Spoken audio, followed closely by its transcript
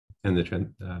And the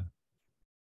trend.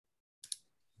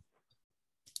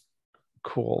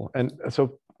 Cool. And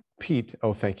so Pete,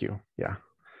 oh, thank you. Yeah.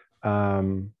 How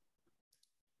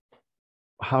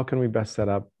can we best set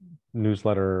up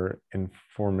newsletter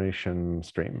information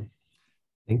stream?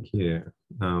 Thank you.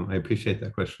 I appreciate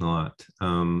that question a lot.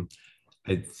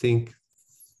 I think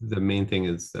the main thing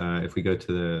is if we go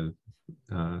to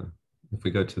the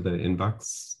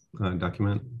inbox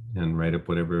document and write up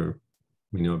whatever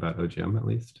we know about OGM, at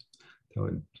least, that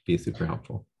would be super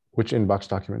helpful. Which inbox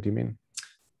document do you mean?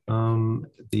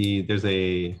 There's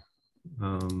a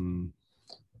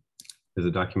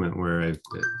document where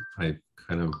I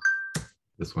kind of,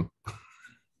 this one.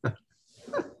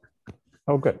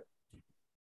 Oh, good.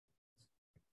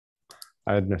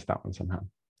 I had missed that one somehow.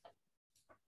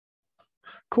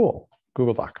 Cool.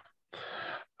 Google Doc.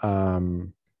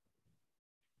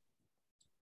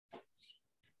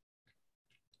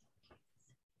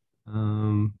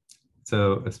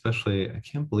 So especially, I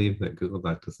can't believe that Google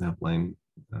Doc doesn't have line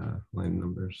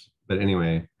numbers. But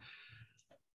anyway,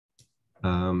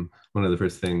 one of the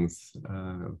first things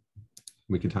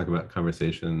we can talk about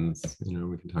conversations. You know,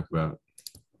 we can talk about,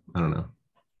 I don't know.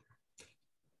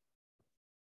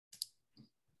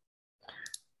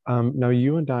 Now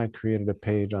you and I created a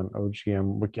page on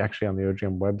OGM, actually on the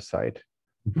OGM website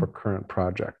for current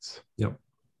projects. Yep.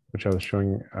 Which I was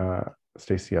showing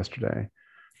Stacy yesterday.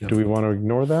 Yep. Do we want to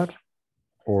ignore that,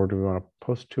 or do we want to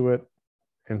post to it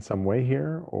in some way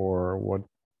here, or what's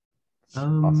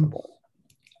possible?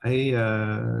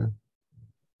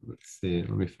 Let's see.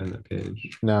 Let me find that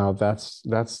page. Now that's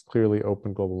clearly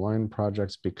Open Global Line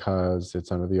projects because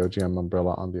it's under the OGM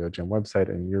umbrella on the OGM website,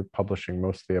 and you're publishing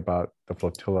mostly about the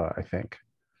flotilla, I think.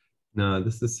 No,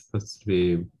 this is supposed to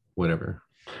be whatever.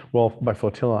 Well, by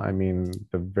flotilla, I mean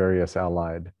the various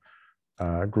allied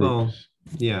groups. Well,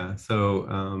 yeah.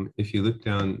 So if you look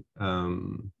down,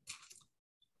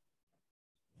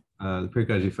 the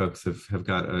pedagogy folks have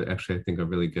got actually, I think, a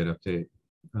really good update.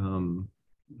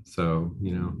 So,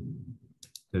 you know,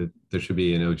 there should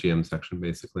be an OGM section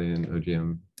basically, and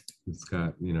OGM has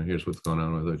got, you know, here's what's going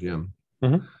on with OGM.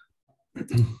 Mm-hmm.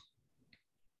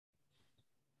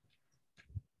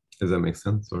 Does that make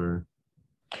sense? Or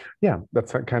yeah,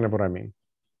 that's kind of what I mean.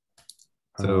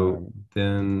 So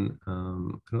then I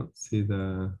don't see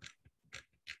the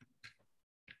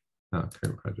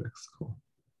current projects. Cool.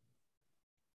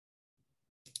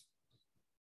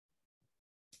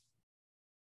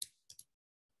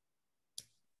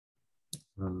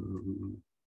 I'm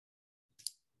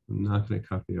not going to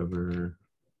copy over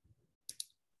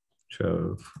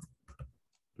Chove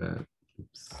that.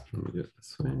 Oops, let me do it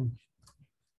this way.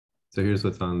 So here's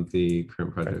what's on the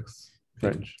current projects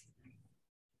page. Right.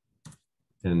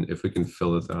 And if we can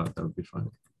fill this out, that would be fine.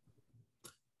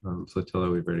 Flotilla,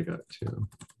 we've already got two.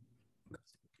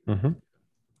 Mm-hmm.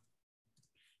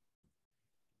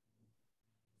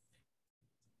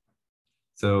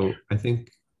 So I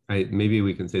think maybe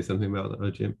we can say something about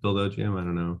OGM, Build OGM. I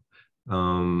don't know.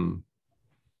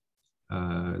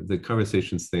 The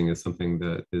conversations thing is something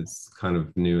that is kind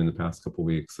of new in the past couple of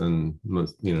weeks, and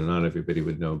most, you know, not everybody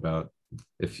would know about.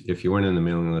 If you weren't in the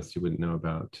mailing list, you wouldn't know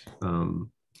about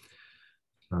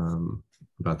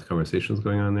the conversations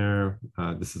going on there.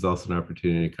 This is also an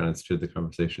opportunity to kind of steer the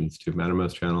conversations to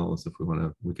Mattermost channels. If we want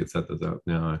to, we could set those up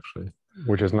now, actually.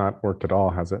 Which has not worked at all,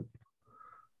 has it?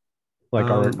 Like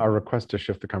our request to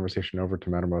shift the conversation over to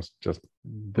Mattermost just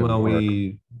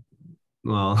didn't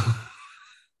work.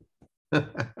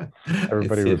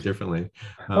 Everybody see it differently.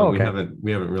 Okay.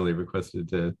 We haven't really requested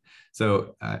to.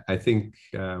 So I think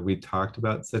we talked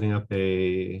about setting up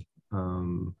a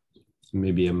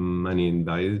maybe a money and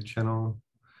value channel,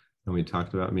 and we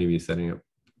talked about maybe setting up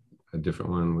a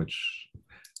different one, which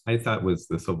I thought was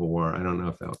the Civil War. I don't know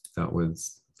if that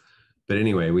was. But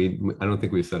anyway, I don't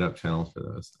think we set up channels for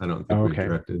those. I don't think we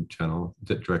directed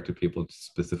people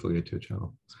specifically to a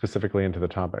channel. Specifically into the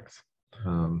topics.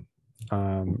 We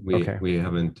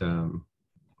haven't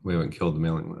killed the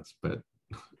mailing list, but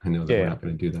I know that we're not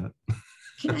going to do that.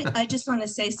 I just want to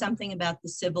say something about the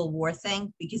Civil War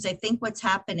thing, because I think what's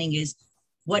happening is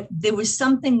there was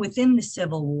something within the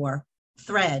Civil War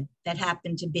thread that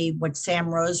happened to be what Sam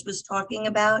Rose was talking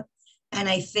about. And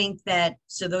I think that,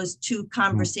 so those two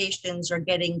conversations are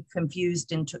getting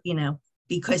confused into, you know,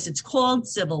 because it's called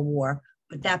Civil War,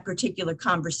 but that particular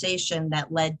conversation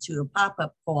that led to a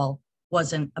pop-up call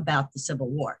wasn't about the Civil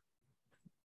War.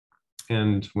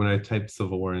 And when I typed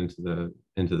Civil War into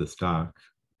the stock,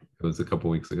 it was a couple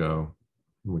of weeks ago,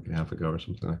 a week and a half ago or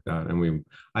something like that. And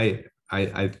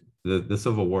the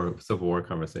Civil War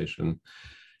conversation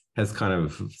has kind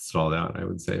of stalled out, I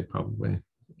would say, probably.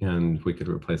 and we could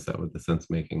replace that with the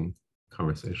sense-making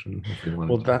conversation if we wanted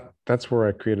Well, to. that's where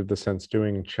I created the sense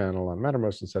doing channel on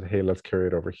Mattermost and said, hey, let's carry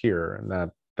it over here. And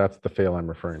that's the fail I'm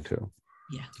referring to.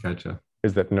 Yeah. Gotcha.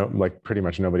 Is that like pretty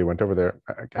much nobody went over there.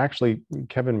 Actually,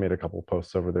 Kevin made a couple of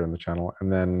posts over there in the channel,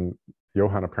 and then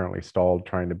Johan apparently stalled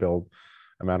trying to build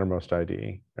a Mattermost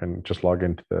ID and just log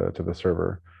into the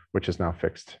server, which is now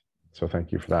fixed. So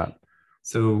thank you for that.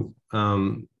 So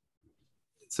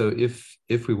so if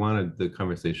we wanted the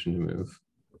conversation to move,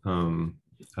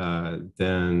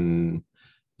 then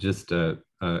just a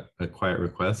quiet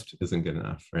request isn't good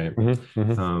enough, right?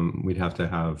 We'd have to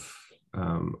have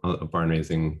a barn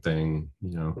raising thing,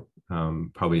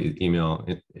 probably email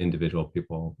individual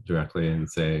people directly and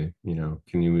say,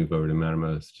 can you move over to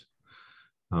Mattermost?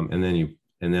 And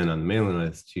then on the mailing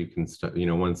list, you can start,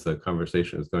 once the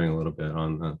conversation is going a little bit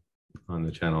on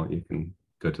the channel, you can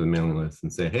go to the mailing list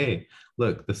and say, hey,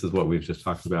 look, this is what we've just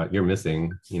talked about. You're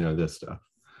missing, this stuff.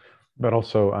 But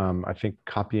also, I think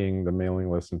copying the mailing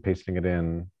list and pasting it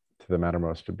in to the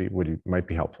Mattermost might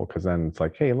be helpful, because then it's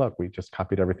like, hey, look, we just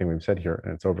copied everything we've said here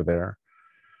and it's over there.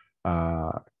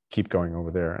 Keep going over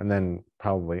there. And then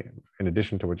probably, in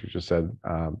addition to what you just said,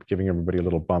 giving everybody a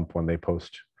little bump when they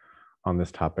post on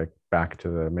this topic back to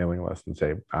the mailing list and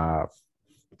say,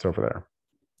 it's over there.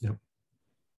 Yep.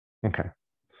 Okay.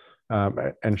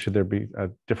 And should there be a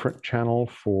different channel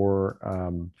for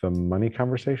the money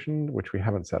conversation, which we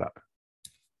haven't set up?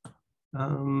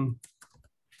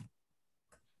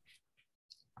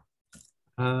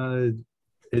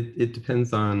 It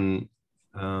depends on,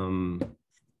 let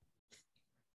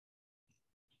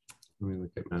me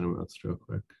look at Mattermost real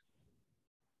quick.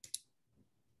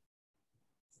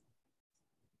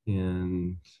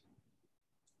 And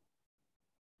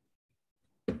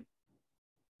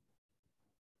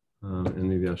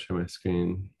maybe I'll share my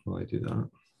screen while I do that.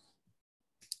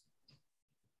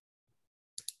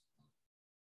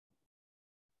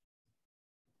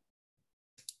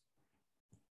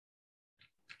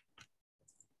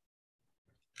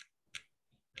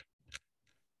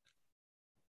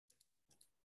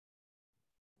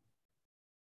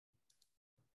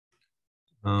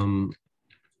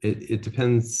 It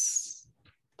depends.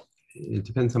 It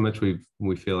depends how much we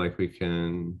feel like we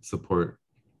can support.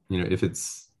 If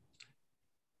it's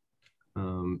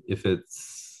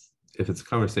a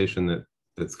conversation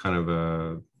that's kind of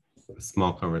a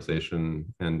small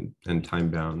conversation and time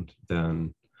bound,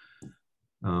 then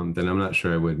I'm not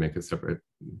sure I would make a separate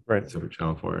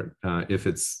channel for it. If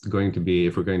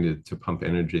we're going to pump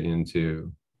energy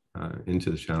into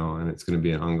the channel and it's going to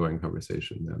be an ongoing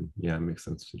conversation, then yeah, it makes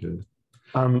sense to do it.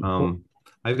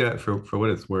 I've got, for what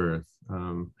it's worth,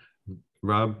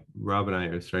 Rob and I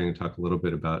are starting to talk a little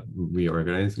bit about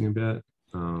reorganizing a bit.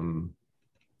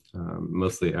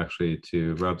 Mostly actually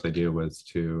Rob's idea was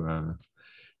to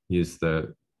use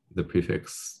the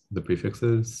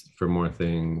prefixes for more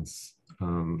things,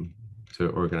 to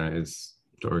organize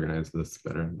this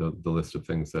better, the list of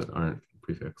things that aren't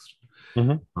prefixed.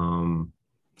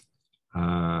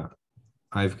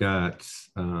 I've got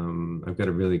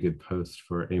a really good post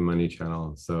for a money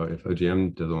channel. So if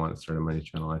OGM doesn't want to start a money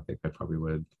channel, I think I probably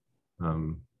would,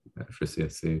 for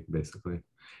CSC basically.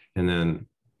 And then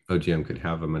OGM could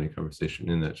have a money conversation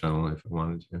in that channel if it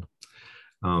wanted to.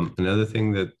 Another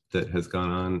thing that has gone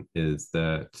on is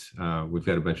that we've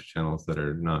got a bunch of channels that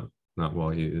are not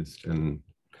well used. And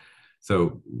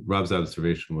so Rob's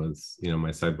observation was,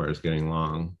 my sidebar is getting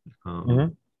long.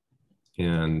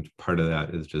 And part of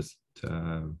that is just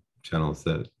channels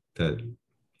that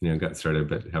got started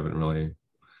but haven't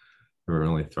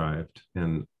really thrived.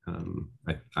 And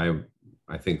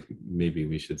I think maybe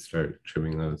we should start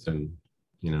trimming those, and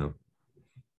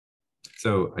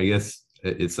so I guess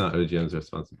it's not OGM's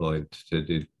responsibility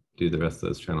to do the rest of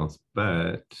those channels,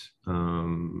 but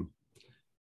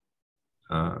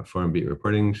forum beat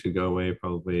reporting should go away,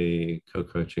 probably.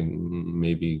 Co-coaching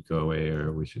maybe go away,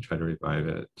 or we should try to revive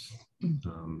it.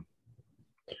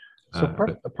 So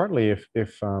partly if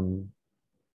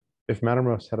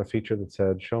Mattermost had a feature that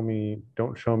said,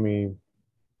 don't show me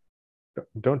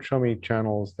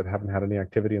channels that haven't had any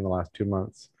activity in the last 2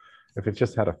 months. If it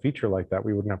just had a feature like that,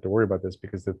 we wouldn't have to worry about this,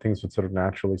 because the things would sort of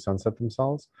naturally sunset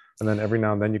themselves. And then every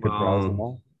now and then you could browse them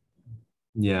all.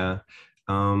 Yeah.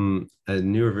 A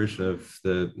newer version of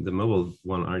the mobile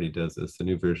one already does this. The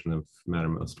new version of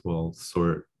Mattermost will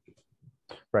sort.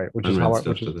 Right, which is how I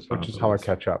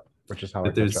catch up.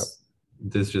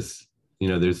 There's just,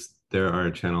 there are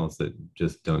channels that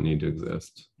just don't need to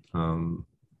exist.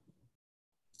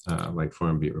 Like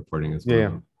forum beat reporting as well.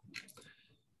 Yeah.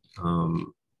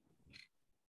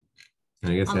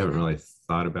 And I guess I haven't really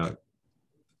thought about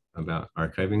about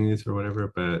archiving these or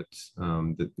whatever, but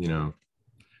you know,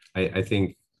 I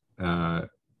think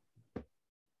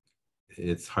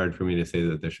it's hard for me to say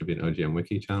that there should be an OGM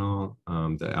wiki channel.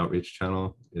 The outreach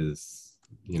channel is,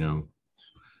 you know,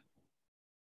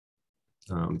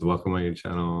 the welcome wagon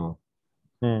channel.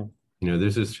 You know,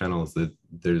 there's just channels that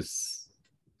there's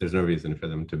no reason for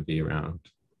them to be around,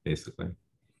 basically.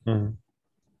 So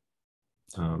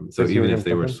even if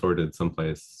they were sorted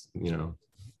someplace, you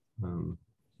know,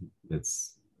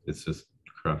 it's just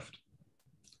cruft.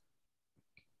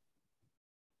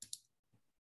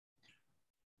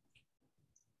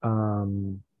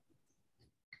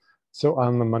 So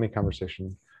on the money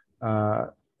conversation,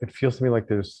 it feels to me like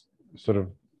there's sort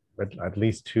of at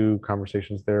least two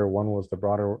conversations there. One was the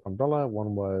broader umbrella,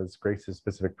 one was Grace's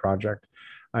specific project.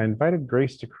 I invited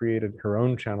Grace to create her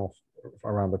own channel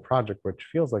around the project, which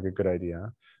feels like a good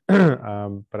idea.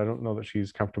 But I don't know that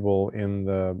she's comfortable in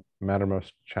the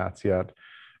Mattermost chats yet,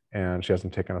 and she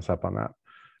hasn't taken us up on that.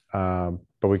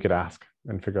 But we could ask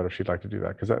and figure out if she'd like to do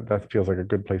that, because that feels like a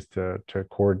good place to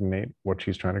coordinate what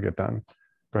she's trying to get done.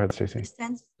 Go ahead, Stacey.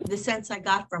 The sense I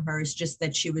got from her is just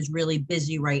that she was really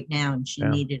busy right now and she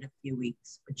needed a few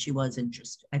weeks, but she was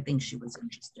interested. I think she was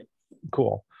interested.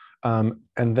 Cool. And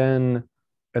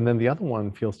then the other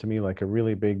one feels to me like a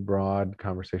really big, broad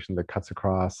conversation that cuts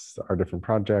across our different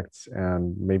projects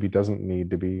and maybe doesn't need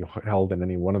to be held in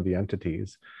any one of the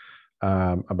entities,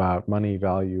 about money,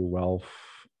 value, wealth,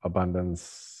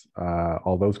 abundance,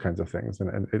 all those kinds of things.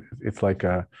 And it's like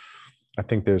I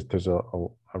think there's a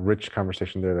rich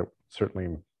conversation there that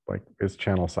certainly like is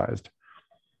channel sized.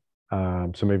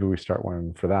 So maybe we start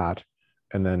one for that,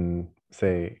 and then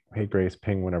say, hey, Grace,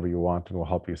 ping whenever you want, and we'll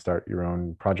help you start your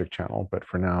own project channel. But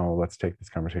for now, let's take this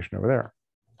conversation over there.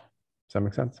 Does that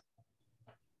make sense?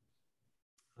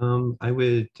 I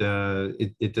would,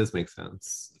 it does make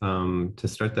sense. To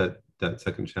start that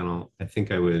second channel, I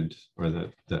think I would, or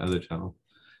the other channel,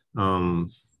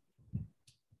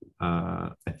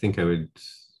 I think I would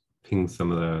ping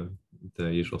some of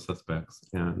the usual suspects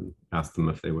and ask them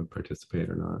if they would participate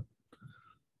or not.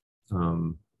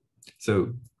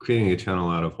 So creating a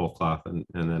channel out of whole cloth and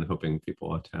then hoping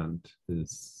people attend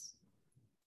is,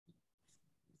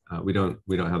 we don't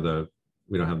have the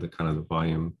kind of the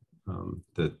volume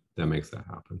that makes that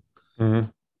happen.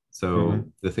 So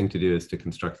the thing to do is to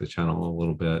construct the channel a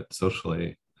little bit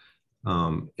socially,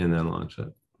 and then launch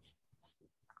it.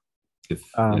 If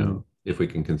you know, if we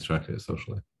can construct it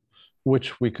socially.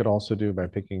 Which we could also do by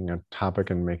picking a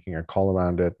topic and making a call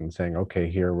around it and saying, okay,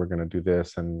 here we're going to do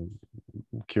this, and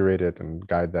curate it and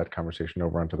guide that conversation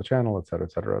over onto the channel, et cetera,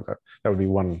 et cetera. That would be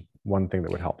one thing that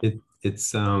would help. That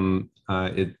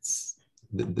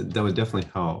would definitely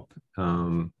help.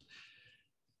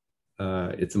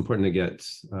 It's important to get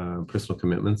personal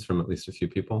commitments from at least a few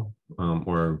people,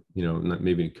 or, you know, not,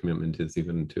 maybe commitment is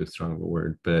even too strong of a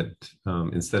word, but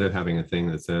instead of having a thing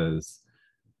that says,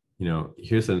 you know,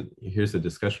 here's a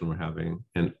discussion we're having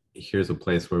and here's a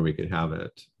place where we could have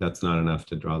it, that's not enough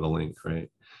to draw the link, right?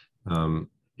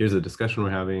 Here's a discussion we're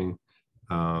having,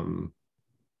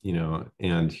 you know,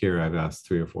 and here I've asked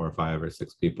 3 or 4 or 5 or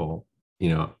 6 people, you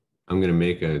know, I'm going to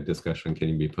make a discussion. Can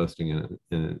you be posting in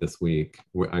it this week?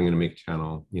 I'm going to make a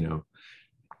channel, you know,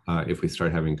 if we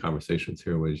start having conversations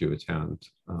here, would you attend?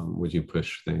 Would you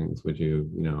push things? Would you,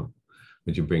 you know,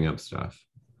 would you bring up stuff?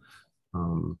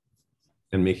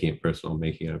 And making it personal,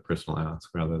 making it a personal ask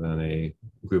rather than a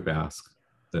group ask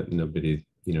that nobody,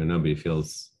 you know, nobody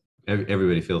feels,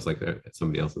 everybody feels like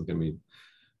somebody else is going to be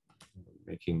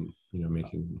making, you know,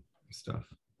 making stuff.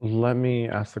 Let me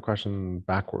ask the question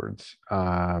backwards.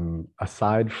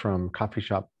 Aside from coffee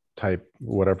shop type,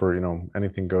 whatever, you know,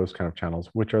 anything goes kind of channels,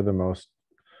 which are the most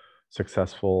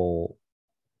successful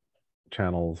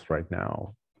channels right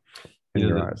now in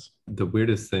your eyes? The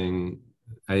weirdest thing,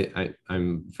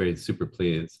 I'm very super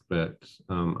pleased, but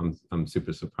I'm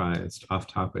super surprised. Off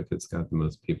Topic, it's got the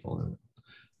most people in it,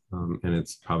 and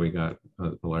it's probably got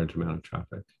a large amount of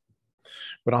traffic.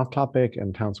 But Off Topic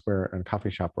and Town Square and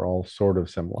Coffee Shop are all sort of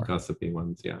similar. Gossipy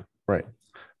ones, yeah. Right.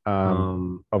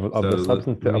 Of the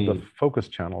substance of the focus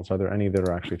channels, are there any that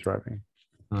are actually thriving?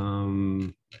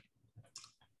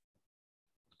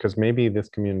 Because maybe this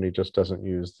community just doesn't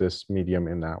use this medium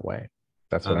in that way.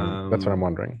 That's what I'm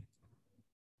wondering.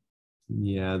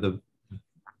 Yeah,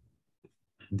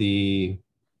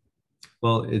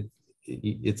 well,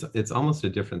 it's almost a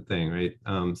different thing, right?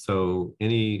 So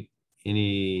any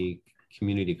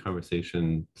community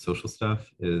conversation social stuff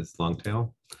is long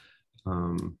tail.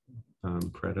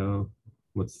 Pareto,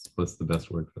 what's the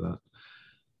best word for that?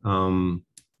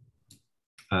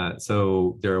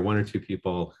 So there are 1 or 2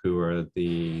 people who are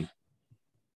the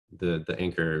the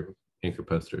anchor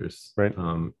posters. Right.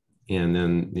 And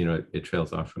then, you know, it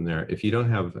trails off from there. If you don't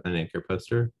have an anchor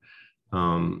poster,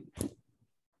 the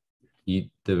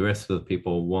rest of the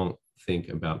people won't think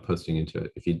about posting into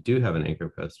it. If you do have an anchor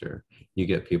poster, you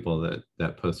get people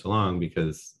that post along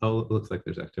because, oh, it looks like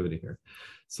there's activity here.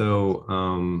 So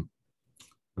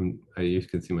you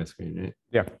can see my screen, right?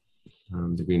 Yeah.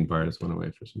 The green bars went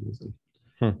away for some reason.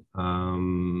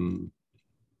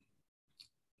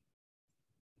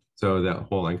 So that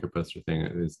whole anchor poster thing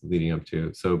is leading up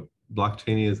to. So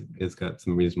Blockchain is got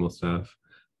some reasonable stuff.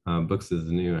 Books is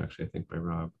new, actually, I think, by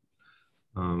Rob.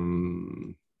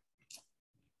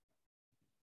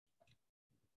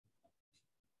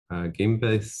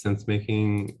 Game-based sense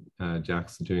making,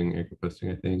 Jack's doing anchor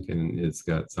posting, I think, and it's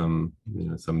got some, you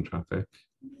know, some traffic.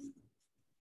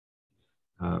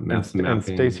 And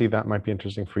Stacy, that might be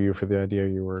interesting for you for the idea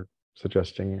you were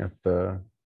suggesting at the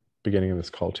beginning of this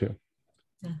call too.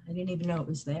 Yeah, I didn't even know it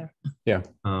was there. Yeah.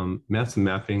 Maps and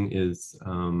mapping is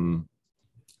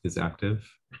active,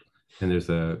 and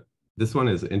this one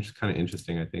is kind of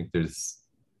interesting. I think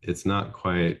it's not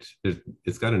quite,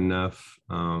 it's got enough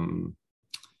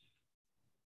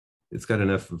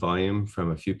volume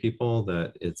from a few people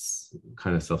that it's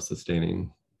kind of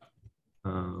self-sustaining.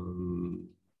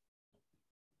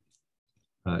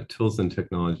 Tools and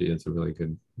technology is a really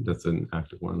good, that's an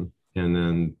active one. And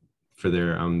then for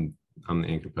there, I'm the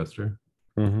anchor poster.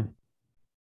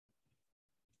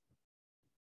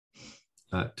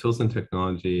 Tools and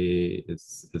technology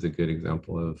is a good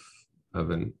example of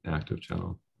an active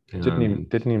channel. And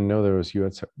didn't even know there was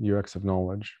UX of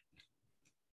knowledge.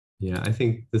 Yeah, I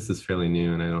think this is fairly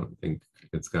new, and I don't think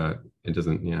it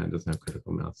doesn't have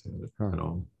critical mass in it at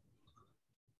all.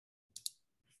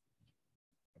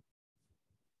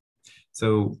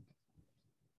 So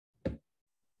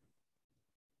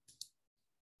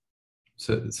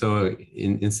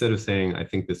instead of saying, I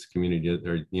think this community,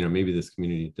 or, you know, maybe this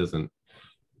community doesn't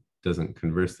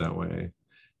converse that way,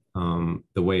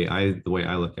 the way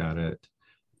I look at it,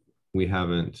 we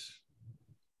haven't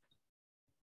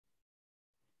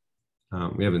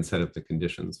set up the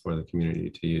conditions for the community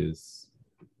to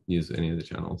use any of the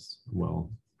channels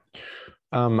well.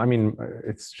 I mean,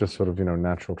 it's just sort of, you know,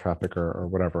 natural traffic or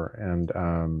whatever. And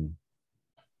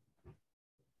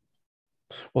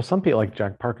well, some people like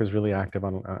Jack Park is really active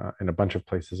on in a bunch of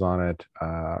places on it.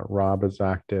 Rob is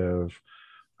active.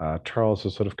 Charles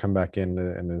has sort of come back in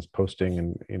and is posting,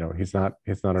 and, you know, he's not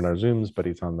in our Zooms, but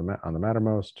he's on the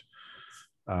Mattermost.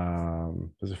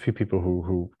 There's a few people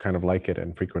who kind of like it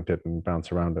and frequent it and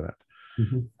bounce around in it.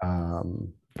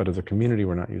 But as a community,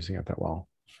 we're not using it that well.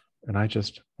 And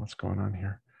what's going on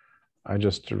here? I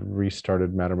just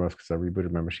restarted Mattermost because I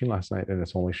rebooted my machine last night, and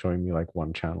it's only showing me like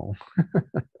one channel.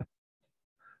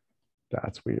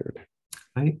 That's weird.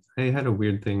 I had a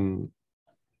weird thing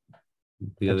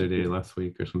the other day, last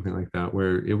week or something like that,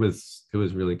 where it was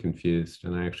really confused,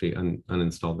 and I actually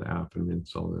uninstalled the app and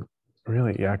reinstalled it.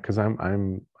 Really? Yeah, because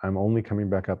I'm only coming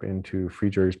back up into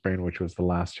Free Jerry's Brain, which was the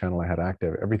last channel I had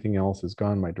active. Everything else is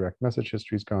gone. My direct message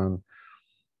history's gone.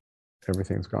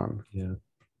 Everything's gone. Yeah.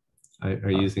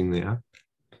 Are you using the app?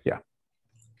 Yeah.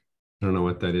 I don't know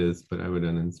what that is, but I would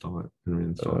uninstall it and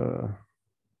reinstall it.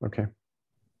 Okay.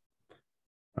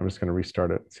 I'm just going to restart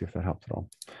it and see if that helps at all.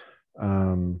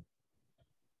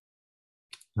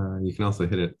 You can also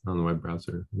hit it on the web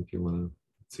browser if you want to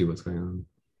see what's going on.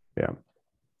 Yeah.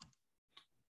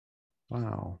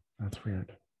 Wow, that's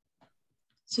weird.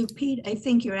 So Pete, I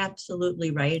think you're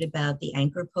absolutely right about the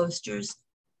anchor posters.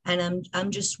 And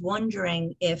I'm just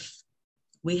wondering if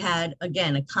we had,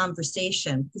 again, a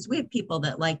conversation, because we have people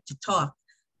that like to talk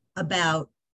about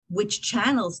which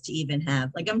channels to even have.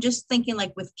 Like, I'm just thinking,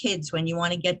 like with kids, when you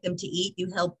want to get them to eat,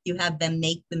 you have them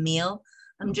make the meal.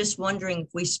 I'm just wondering if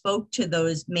we spoke to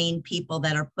those main people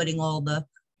that are putting all the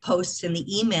posts in the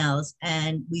emails,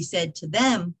 and we said to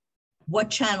them,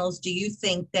 what channels do you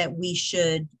think that we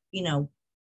should, you know,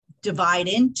 divide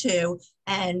into,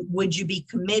 and would you be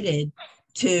committed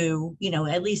to, you know,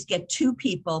 at least get 2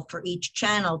 people for each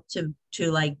channel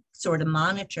to like sort of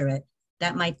monitor it?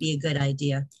 That might be a good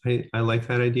idea. I like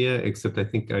that idea, except I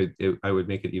think I would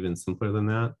make it even simpler than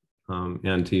that.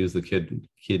 And to use the kid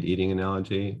eating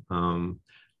analogy,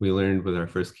 we learned with our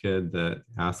first kid that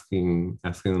asking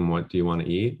them, what do you want to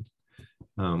eat,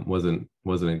 wasn't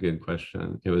a good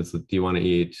question. It was, do you want to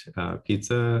eat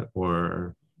pizza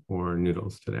or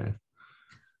noodles today?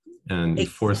 And you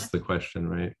force the question,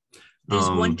 right? There's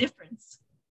one difference.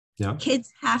 Yeah.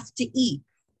 Kids have to eat.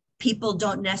 People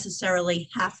don't necessarily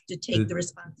have to take the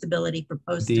responsibility for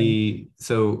posting.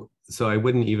 So I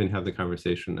wouldn't even have the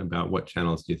conversation about what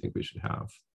channels do you think we should have.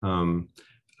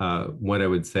 what I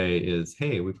would say is,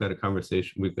 hey, we've got a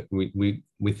conversation.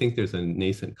 We think there's a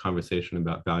nascent conversation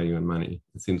about value and money.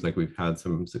 It seems like we've had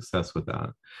some success with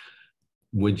that.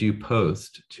 Would you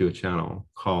post to a channel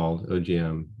called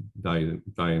OGM value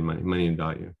and money and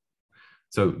value?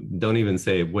 So don't even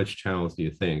say which channels do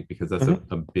you think, because that's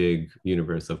a big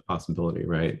universe of possibility,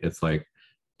 right? It's like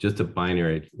just a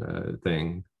binary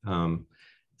thing.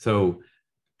 So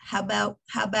how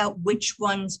about which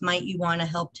ones might you want to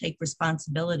help take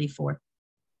responsibility for?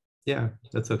 Yeah,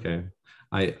 that's okay.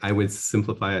 I would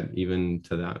simplify it even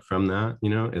to that. From that,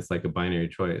 it's like a binary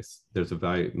choice. There's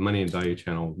a money and value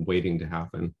channel waiting to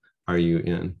happen. Are you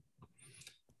in?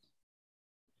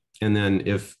 And then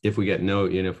if we get no,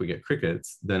 if we get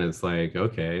crickets, then it's like,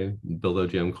 okay, Build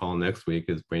OGM Call next week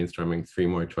is brainstorming 3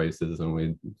 more choices, and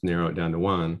we narrow it down to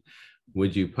 1.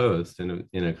 Would you post in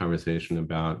a conversation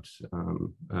about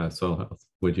soil health?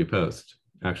 Would you post?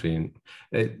 Actually,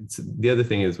 the other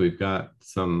thing is we've got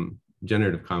some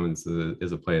generative commons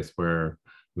is a place where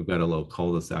we've got a little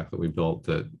cul-de-sac that we built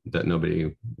that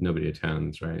nobody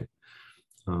attends, right?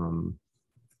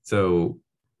 So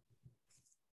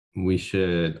we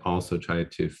should also try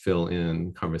to fill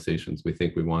in conversations we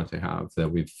think we want to have that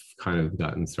we've kind of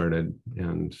gotten started,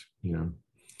 and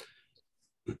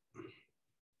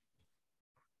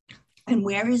And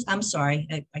where is, I'm sorry,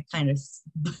 I kind of,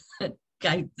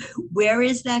 where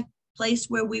is that place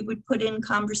where we would put in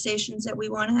conversations that we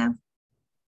want to have?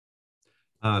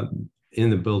 In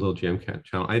the Build OGM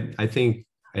channel, I think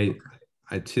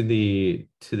to the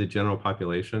general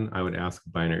population, I would ask a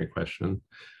binary question.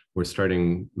 We're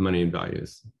starting money and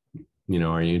values.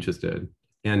 Are you interested?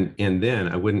 And then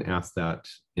I wouldn't ask that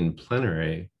in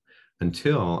plenary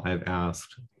until I've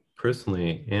asked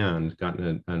personally and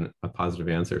gotten a positive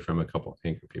answer from a couple of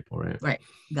anchor people, right? Right,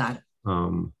 got it.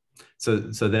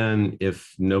 So then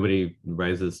if nobody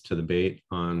rises to the bait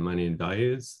on money and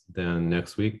values, then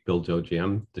next week Build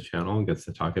OGM, the channel, gets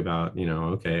to talk about,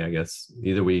 okay, I guess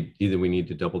either we need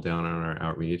to double down on our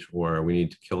outreach, or we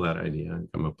need to kill that idea and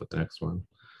come up with the next one,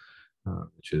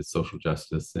 which is social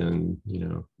justice and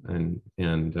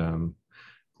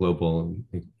global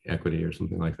equity or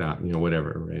something like that,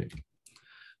 whatever, right?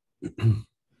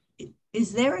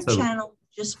 Is there a channel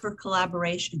just for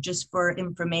collaboration, just for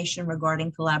information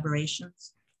regarding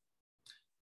collaborations?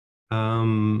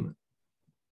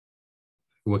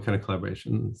 What kind of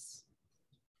collaborations?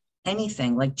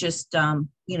 Anything, like just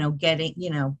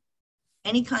getting,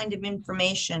 any kind of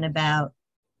information about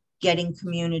getting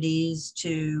communities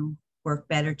to work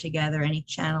better together, any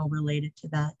channel related to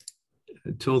that?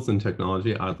 Tools and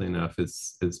technology, oddly enough,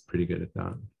 is pretty good at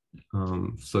that.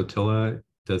 Flotilla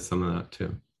does some of that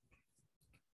too.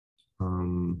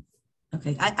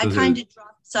 Okay, I kind of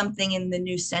dropped something in the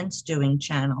New Sense Doing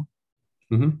channel.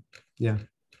 Yeah.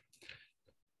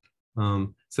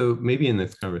 So maybe in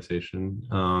this conversation,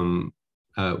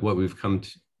 what we've come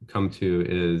to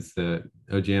is that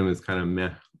OGM is kind of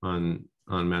meh on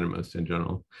Mattermost in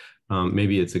general.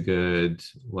 Maybe it's a good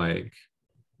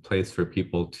place for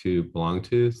people to belong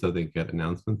to, so they get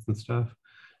announcements and stuff.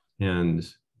 And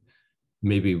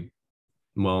maybe,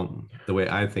 well, the way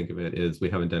I think of it is we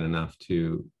haven't done enough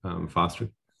to foster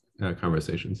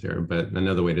conversations here. But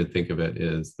another way to think of it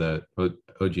is that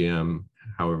OGM,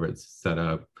 however it's set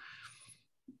up,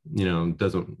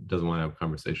 doesn't want to have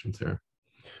conversations here.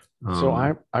 So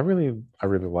I really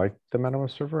like the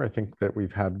Mattermost server. I think that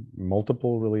we've had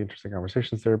multiple really interesting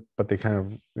conversations there, but they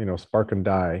kind of spark and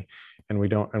die, and we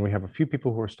have a few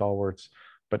people who are stalwarts,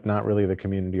 but not really the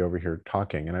community over here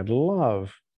talking. And I'd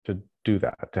love to do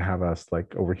that, to have us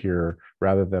over here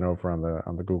rather than over on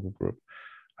the Google group.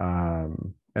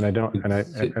 And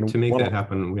to make that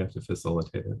happen, we have to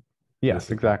facilitate it.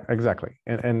 Yes, exactly.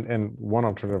 And one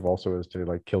alternative also is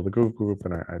to kill the Google group,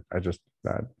 and I just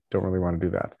don't really want to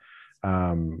do that.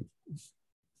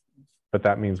 But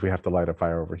that means we have to light a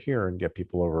fire over here and get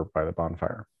people over by the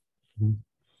bonfire.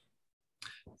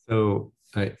 So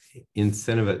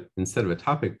instead of a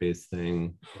topic-based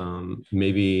thing,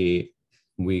 maybe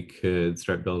we could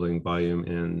start building volume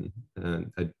in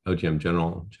an OGM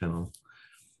general channel.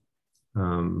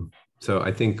 So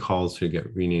I think calls should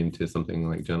get renamed to something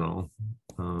like general.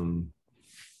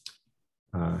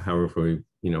 However,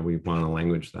 we want to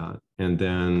language that, and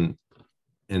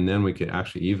then we could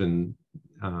actually even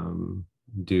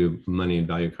do money and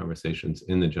value conversations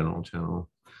in the general channel.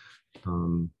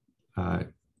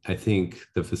 I think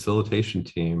the facilitation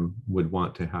team would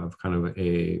want to have kind of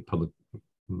a public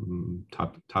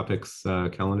topics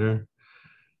calendar,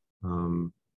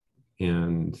 and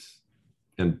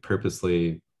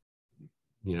purposely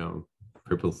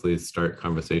start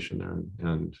conversation there,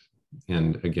 and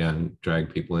and again,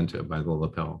 drag people into it by the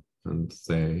lapel and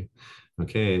say,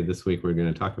 okay, this week we're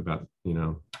going to talk about,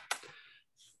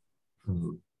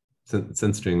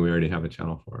 censoring we already have a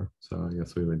channel for. So I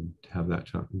guess we would have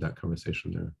that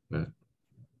conversation there. But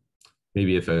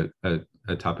maybe if a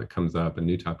topic comes up, a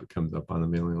new topic comes up on the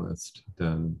mailing list,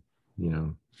 then,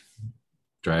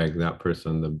 drag that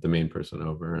person, the main person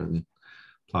over and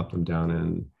plop them down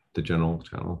in the general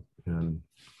channel and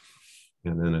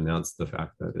then announce the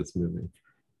fact that it's moving.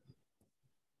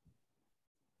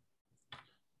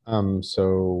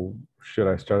 So should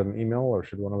I start an email, or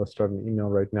should one of us start an email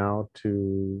right now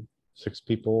to 6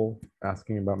 people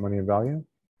asking about money and value?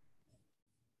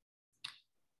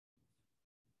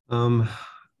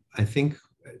 I think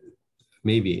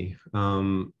maybe.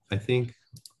 I think,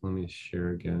 let me share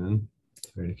again.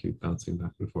 Sorry to keep bouncing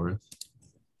back and forth.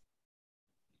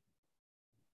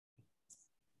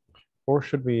 Or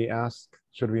should we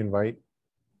invite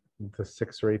the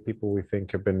 6 or 8 people we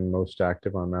think have been most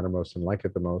active on Mattermost and like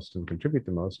it the most and contribute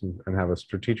the most, and have a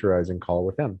strategizing call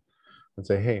with them and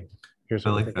say, hey, here's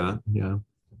what I like that. Yeah.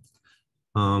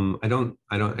 I don't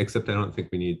think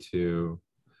we need to,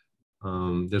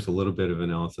 there's a little bit of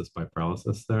analysis by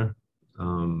paralysis there.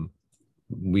 The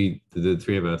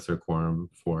 3 of us are quorum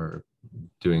for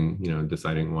doing,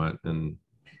 deciding what and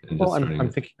well,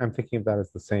 I'm thinking of that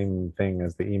as the same thing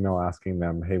as the email asking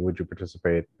them, hey, would you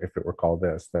participate if it were called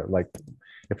this? That, like,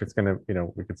 if it's gonna,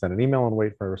 we could send an email and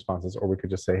wait for responses, or we could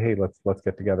just say, hey, let's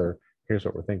get together. Here's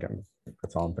what we're thinking.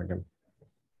 That's all I'm thinking.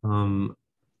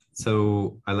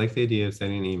 So I like the idea of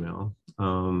sending an email.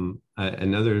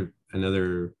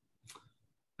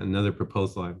 Another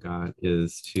proposal I've got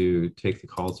is to take the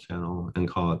calls channel and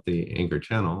call it the anchor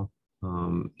channel,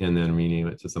 and then rename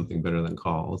it to something better than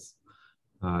calls.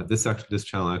 This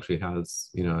channel actually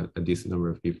has, a decent number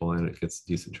of people, and it gets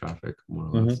decent traffic, more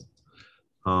or less.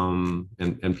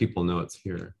 And people know it's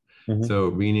here. So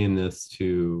rename this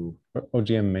to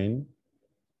OGM main.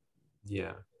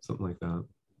 Yeah, something like that.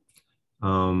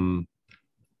 Let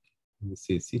me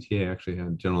see. CTA actually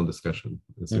had general discussion.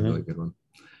 It's a really good one.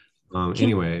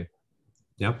 Anyway,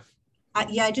 yep.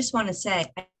 Yeah, I just want to say,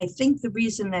 I think the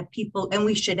reason that people, and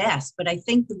we should ask, but I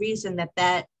think the reason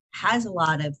that has a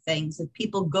lot of things that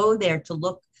people go there to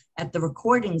look at the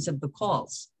recordings of the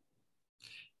calls.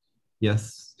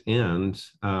 Yes, and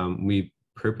we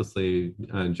purposely,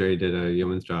 Jerry did a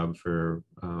yeoman's job for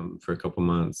a couple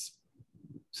months,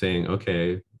 saying,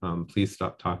 okay, please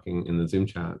stop talking in the Zoom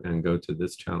chat and go to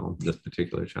this channel, this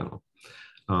particular channel.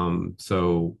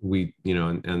 So we,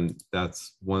 and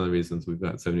that's one of the reasons we've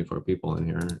got 74 people in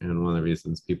here, and one of the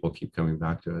reasons people keep coming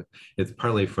back to it. It's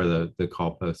partly for the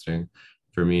call posting.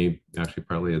 For me, actually,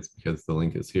 partly it's because the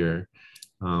link is here,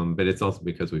 but it's also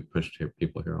because we've pushed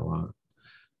people here a lot.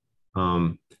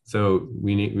 So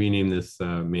we rename this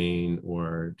main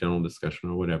or general discussion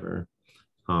or whatever,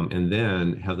 and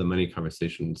then have the money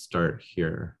conversation start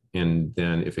here. And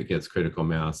then if it gets critical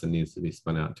mass and needs to be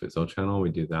spun out to its own channel,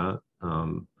 we do that.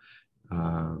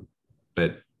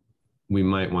 But we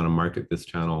might want to market this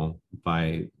channel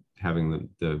by having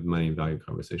the money and value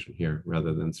conversation here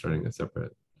rather than starting a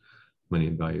separate money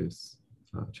and values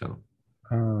channel.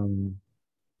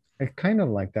 I kind of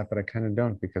like that, but I kind of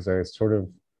don't, because I sort of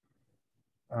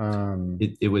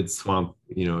it would swamp,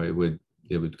 it would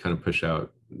kind of push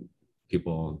out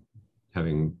people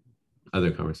having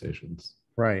other conversations.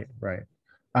 Right.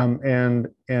 And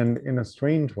in a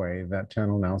strange way, that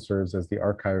channel now serves as the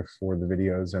archive for the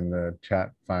videos and the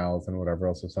chat files and whatever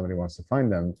else, if somebody wants to find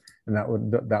them. And that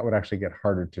would actually get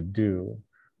harder to do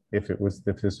if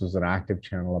this was an active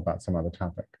channel about some other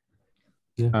topic.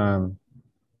 Yeah. Go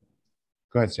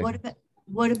ahead, Stacey.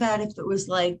 What about if it was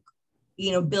like,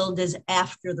 billed as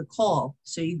after the call?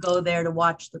 So you go there to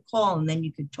watch the call, and then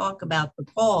you could talk about the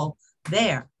call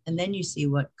there, and then you see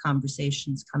what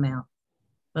conversations come out.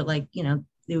 But like, it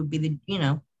would be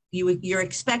you're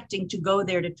expecting to go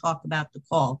there to talk about the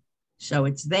call. So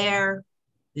it's there,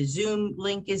 the Zoom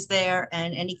link is there,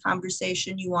 and any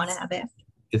conversation you want to have after.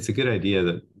 It's a good idea.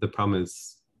 That the problem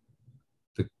is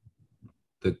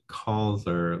the calls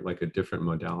are like a different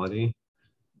modality.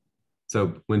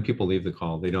 So when people leave the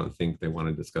call, they don't think they want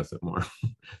to discuss it more.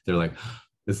 They're like,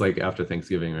 it's like after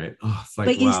Thanksgiving, right? Oh, it's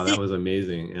like, wow, that was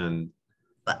amazing.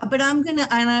 But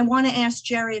I want to ask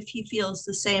Jerry if he feels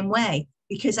the same way,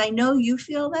 because I know you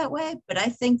feel that way, but I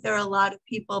think there are a lot of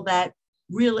people that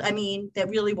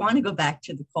really want to go back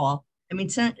to the call.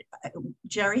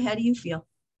 Jerry, how do you feel?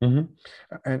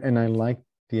 And I like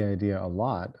the idea a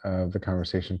lot of the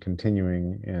conversation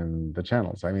continuing in the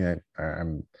channels. I mean,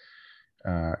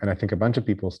 And I think a bunch of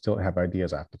people still have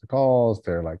ideas after the calls.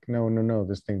 They're like, no,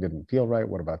 this thing didn't feel right.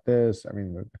 What about this? I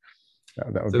mean,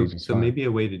 that would be just so fine. maybe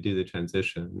a way to do the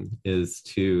transition is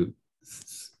to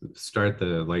start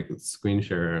the like screen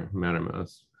share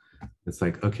Mattermost. It's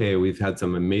like, okay, we've had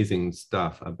some amazing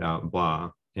stuff about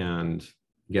blah, and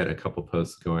get a couple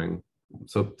posts going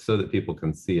so that people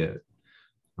can see it.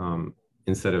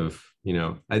 Instead of,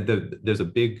 there's a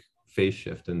big phase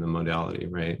shift in the modality,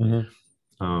 right?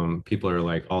 People are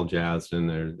like all jazzed and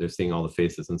they're seeing all the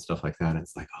faces and stuff like that. And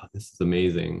it's like, oh, this is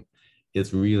amazing.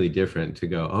 It's really different to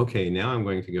go, okay, now I'm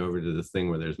going to go over to this thing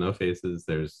where there's no faces,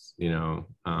 there's,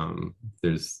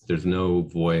 there's no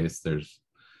voice,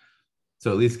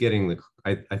 so at least getting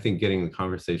I think getting the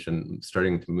conversation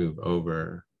starting to move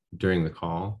over during the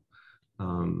call.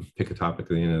 Pick a topic at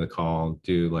the end of the call,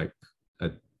 do like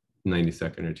a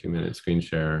 90-second or 2-minute screen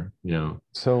share,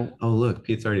 So, oh, look,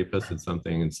 Pete's already posted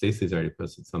something and Stacy's already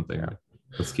posted something. Yeah.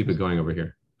 Let's keep it going over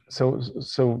here. So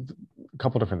a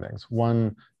couple different things.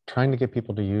 One, trying to get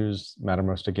people to use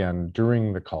Mattermost again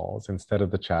during the calls instead of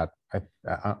the chat.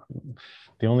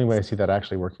 The only way I see that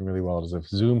actually working really well is if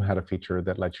Zoom had a feature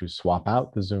that lets you swap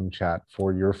out the Zoom chat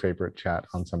for your favorite chat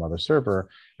on some other server,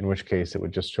 in which case it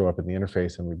would just show up in the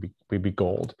interface and we'd be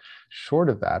gold. Short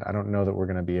of that, I don't know that we're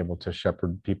going to be able to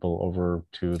shepherd people over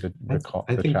to the chat during the call.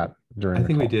 I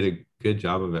think we did a good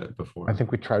job of it before. I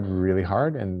think we tried really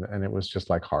hard and it was just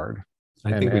like hard.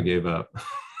 I think we gave up.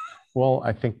 Well,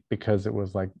 I think because it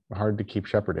was like hard to keep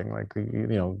shepherding, like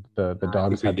the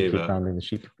dogs had to keep rounding the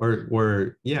sheep.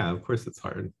 Or yeah, of course it's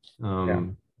hard.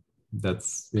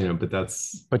 That's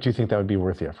But you think that would be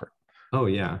worth the effort? Oh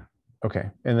yeah.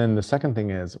 Okay, and then the second thing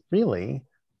is really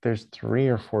there's 3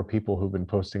 or 4 people who've been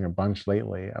posting a bunch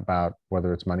lately about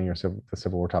whether it's money or the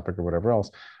Civil War topic or whatever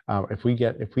else. If we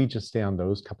just stay on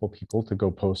those couple people to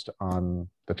go post on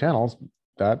the channels,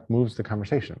 that moves the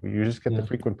conversation. You just get the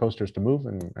frequent posters to move,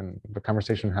 and the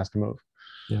conversation has to move.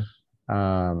 Yeah.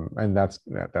 And that's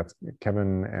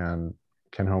Kevin and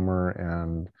Ken Homer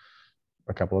and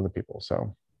a couple other people.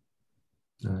 So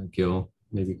Gil,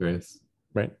 maybe Grace.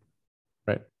 Right.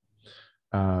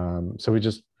 So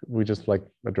we just like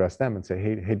address them and say,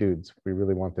 hey dudes, we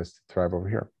really want this to thrive over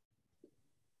here.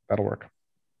 That'll work.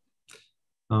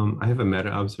 I have a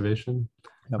meta observation.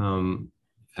 Yep.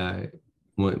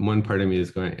 One part of me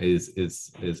is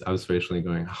observationally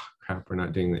going, oh crap, we're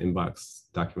not doing the inbox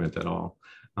document at all.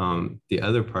 The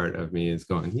other part of me is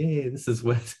going, yay, this is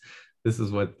what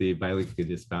the biweekly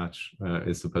dispatch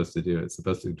is supposed to do. It's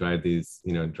supposed to drive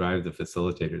drive the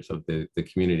facilitators of the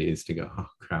communities to go, oh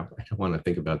crap, I don't want to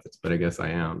think about this, but I guess I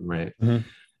am, right?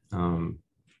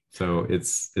 So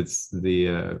it's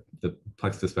the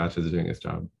Plex dispatch is doing its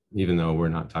job, even though we're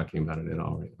not talking about it at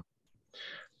all right now.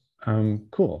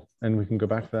 Cool, and we can go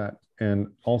back to that. And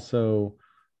also,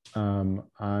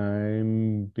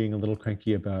 I'm being a little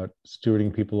cranky about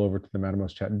stewarding people over to the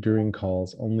Mattermost chat during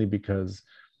calls only because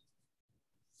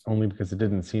it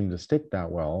didn't seem to stick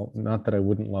that well. Not that I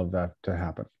wouldn't love that to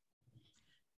happen.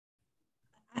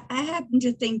 I happen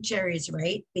to think Jerry's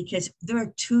right, because there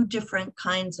are 2 different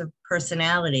kinds of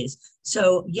personalities.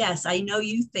 So yes, I know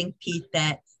you think, Pete,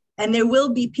 that, and there will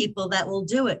be people that will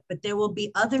do it, but there will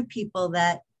be other people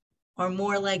that are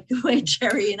more like the way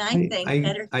Jerry and I think.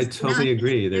 I totally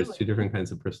agree. There's 2 different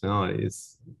kinds of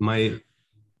personalities. Can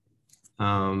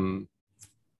I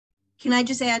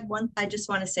just add one? I just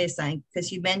want to say something, because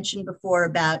you mentioned before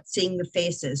about seeing the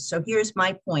faces. So here's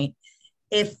my point.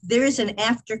 If there is an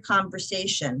after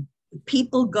conversation,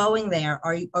 people going there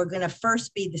are going to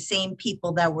first be the same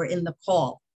people that were in the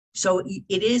call. So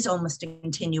it is almost a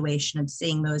continuation of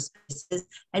seeing those faces,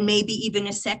 and maybe even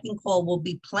a second call will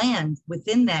be planned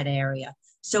within that area.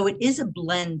 So it is a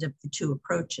blend of the 2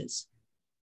 approaches.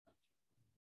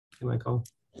 Hey, Michael.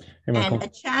 And a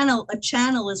channel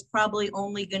is probably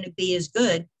only going to be as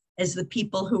good as the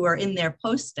people who are in there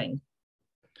posting.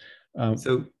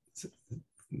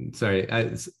 Sorry.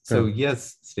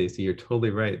 Yes, Stacy, you're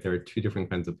totally right. There are 2 different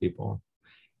kinds of people.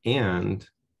 And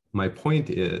my point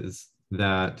is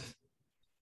that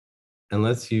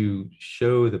unless you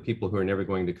show the people who are never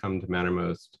going to come to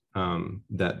Mattermost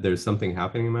that there's something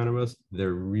happening in Mattermost,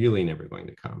 they're really never going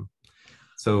to come.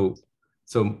 So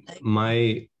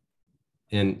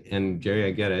and Jerry,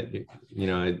 I get it.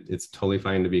 It's totally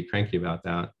fine to be cranky about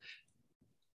that.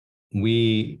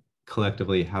 We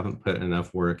collectively haven't put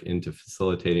enough work into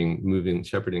facilitating,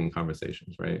 shepherding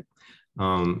conversations, right?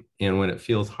 And when it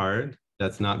feels hard,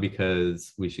 that's not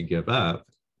because we should give up.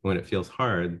 When it feels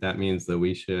hard, that means that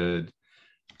we should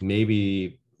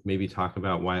maybe talk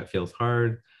about why it feels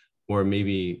hard, or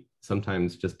maybe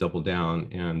sometimes just double down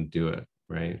and do it,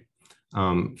 right?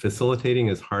 facilitating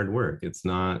is hard work. It's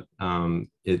not,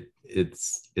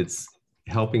 it's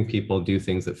helping people do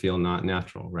things that feel not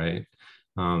natural, right?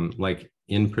 Like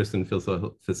in-person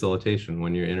facilitation,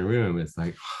 when you're in a room, it's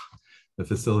like, the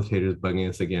facilitator is bugging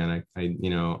us again. You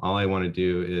know, all I want to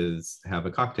do is have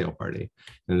a cocktail party,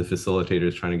 and the facilitator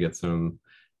is trying to get some,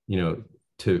 you know,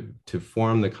 to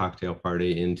form the cocktail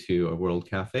party into a world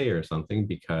cafe or something,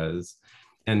 because,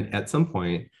 and at some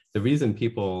point, the reason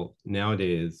people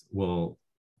nowadays will,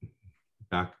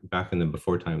 back in the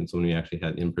before times when we actually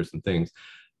had in-person things,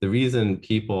 the reason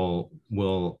people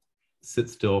will sit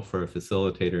still for a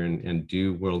facilitator and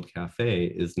do World Cafe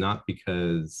is not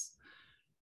because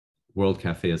World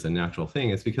Cafe is a natural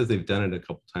thing. It's because they've done it a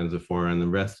couple times before, and the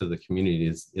rest of the community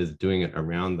is doing it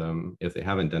around them if they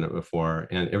haven't done it before.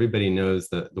 And everybody knows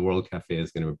that the World Cafe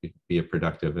is going to be a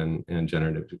productive and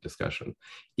generative discussion,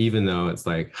 even though it's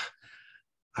like,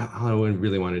 all I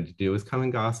really wanted to do was come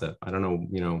and gossip. I don't know,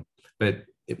 you know, but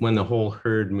when the whole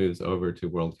herd moves over to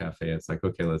World Cafe, it's like,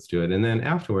 okay, let's do it. And then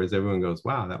afterwards, everyone goes,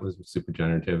 wow, that was super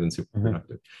generative and super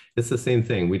productive. It's the same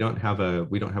thing. We don't have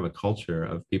a culture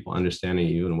of people understanding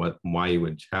you and why you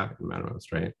would chat in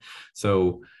Mattermost, right?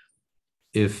 So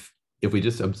if we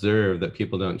just observe that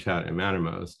people don't chat in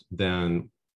Mattermost, then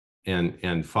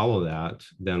and follow that,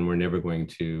 then we're never going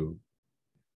to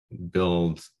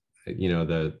build, you know,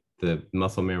 the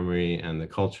muscle memory and the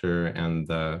culture and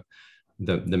the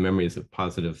memories of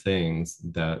positive things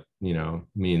that, you know,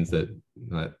 means that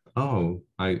oh,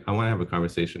 I want to have a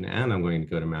conversation and I'm going to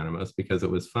go to Mattermost because it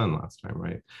was fun last time,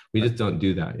 right? We just don't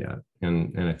do that yet,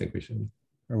 and I think we should.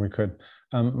 Or we could.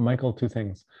 Michael, two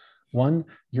things. One,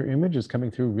 your image is coming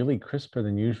through really crisper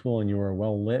than usual, and you are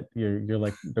well lit. You're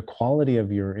like, the quality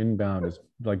of your inbound is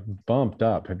like bumped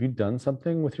up. Have you done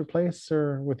something with your place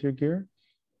or with your gear?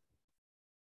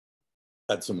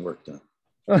 Had some work done.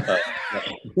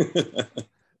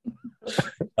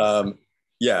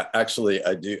 Yeah, actually,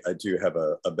 I do have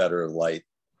a better light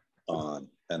on,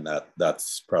 and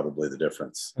that's probably the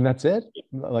difference. And that's it,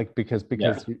 like because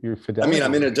yeah. You're fidelity. I mean,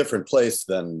 I'm in a different place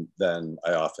than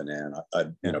I often am.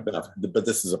 You know, but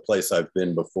this is a place I've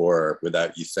been before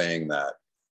without you saying that.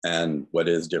 And what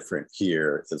is different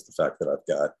here is the fact that I've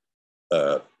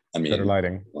got, I mean, better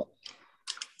lighting.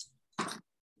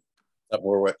 Is that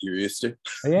more what you're used to?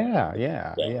 Yeah.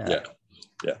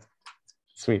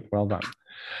 Sweet, well done.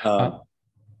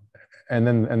 And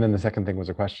then the second thing was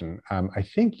a question. I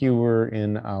think you were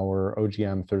in our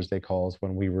OGM Thursday calls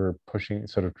when we were pushing,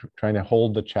 sort of trying to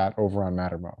hold the chat over on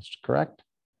Mattermost, correct?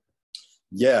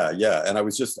 Yeah. And I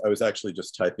was actually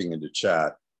just typing into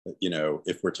chat, you know,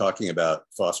 if we're talking about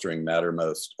fostering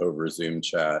Mattermost over Zoom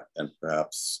chat and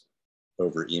perhaps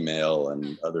over email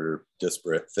and other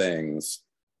disparate things,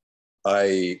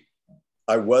 I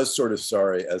was sort of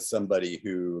sorry, as somebody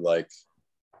who, like,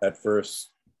 at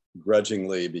first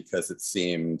grudgingly, because it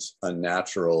seemed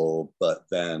unnatural, but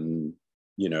then,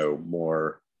 you know,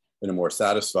 in a more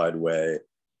satisfied way,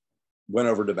 went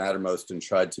over to Mattermost and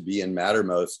tried to be in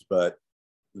Mattermost, but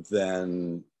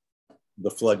then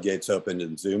the floodgates opened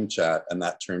in Zoom chat and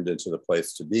that turned into the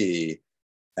place to be.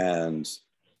 And,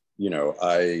 you know,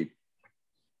 I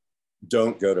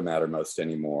don't go to Mattermost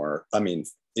anymore. I mean,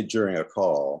 during a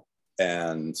call,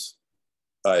 and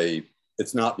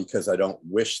it's not because I don't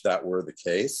wish that were the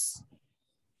case.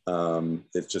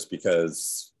 It's just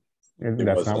because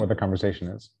that's not what the conversation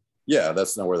is. Yeah,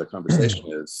 that's not where the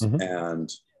conversation is. And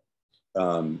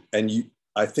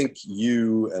I think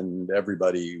you and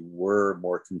everybody were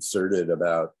more concerted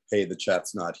about, hey, the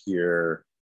chat's not here,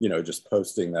 you know, just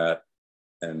posting that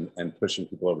and pushing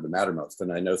people over to Mattermost.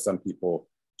 And I know some people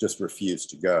just refuse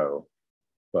to go,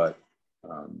 but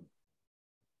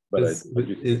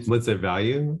was there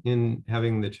value in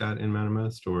having the chat in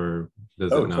Mattermost, or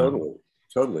does it not?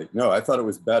 Totally. No, I thought it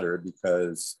was better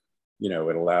because, you know,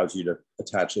 it allows you to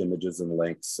attach images and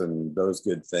links and those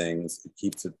good things. It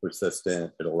keeps it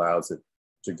persistent. It allows it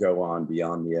to go on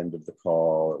beyond the end of the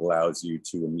call. It allows you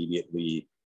to immediately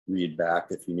read back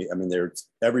if you need. I mean, there's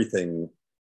everything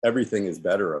is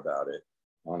better about it,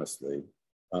 honestly.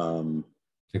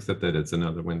 Except that it's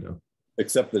another window.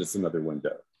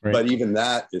 Right. But even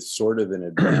that is sort of an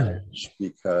advantage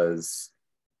because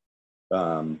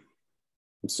I'm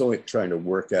still trying to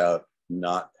work out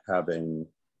not having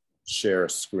share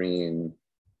screen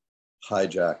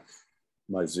hijack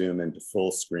my Zoom into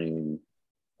full screen,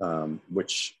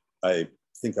 which I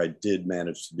think I did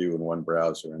manage to do in one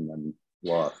browser and then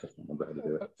lost. I can't remember how to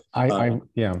do it.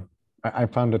 I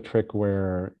found a trick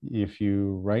where if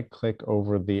you right click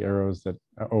over the arrows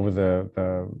over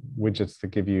the widgets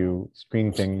that give you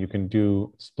screen thing, you can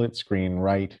do split screen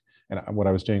right. And what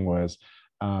I was doing was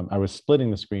I was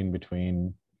splitting the screen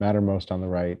between Mattermost on the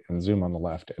right and Zoom on the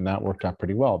left, and that worked out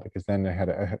pretty well because then I had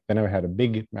a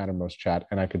big Mattermost chat,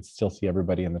 and I could still see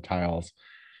everybody in the tiles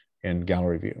in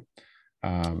gallery view.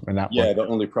 And that yeah, the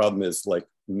only problem is like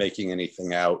making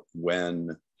anything out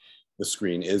when the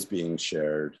screen is being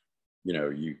shared. You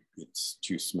know, it's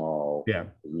too small to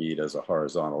read as a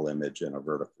horizontal image in a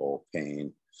vertical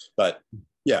pane. But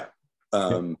yeah.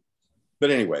 But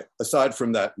anyway, aside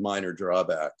from that minor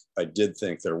drawback, I did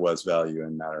think there was value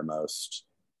in Mattermost.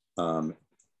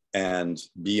 And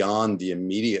beyond the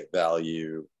immediate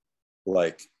value,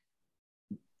 like,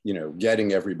 you know,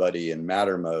 getting everybody in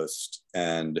Mattermost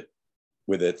and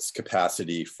with its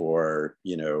capacity for,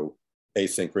 you know,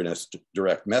 asynchronous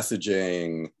direct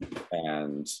messaging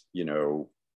and, you know,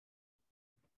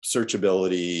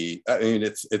 searchability. I mean,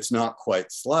 it's not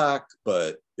quite Slack,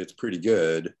 but it's pretty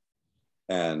good.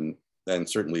 And then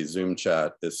certainly Zoom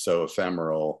chat is so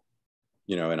ephemeral,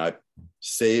 you know, and I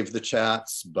save the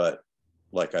chats, but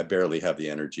like I barely have the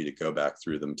energy to go back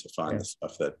through them to find the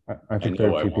stuff that I think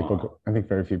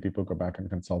very few people go back and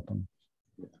consult them.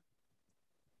 Yeah.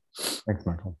 Thanks,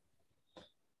 Michael.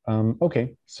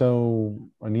 Okay, so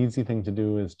an easy thing to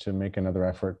do is to make another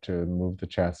effort to move the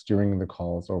chats during the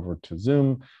calls over to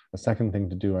Zoom. A second thing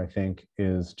to do, I think,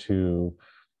 is to,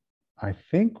 I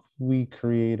think we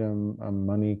create a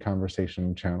money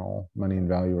conversation channel, money and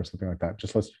value or something like that.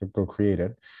 Just let's go create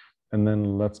it. And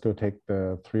then let's go take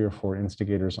the 3 or 4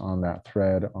 instigators on that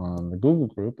thread on the Google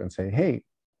group and say, hey,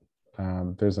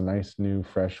 there's a nice new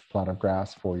fresh plot of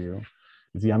grass for you.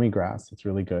 It's yummy grass. It's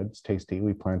really good. It's tasty.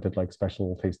 We planted like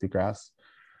special tasty grass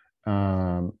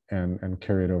and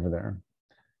carry it over there.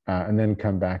 And then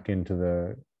come back into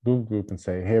the Google group and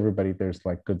say, hey, everybody, there's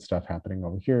like good stuff happening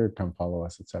over here. Come follow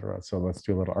us, etc. So let's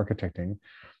do a little architecting.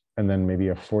 And then maybe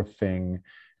a fourth thing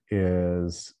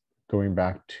is going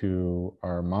back to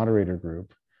our moderator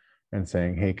group and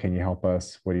saying, hey, can you help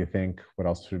us? What do you think? What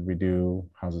else should we do?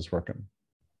 How's this working?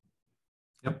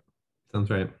 Yep, sounds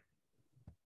right.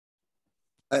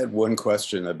 I had one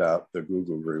question about the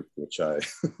Google group, which I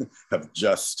have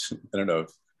just, I don't know,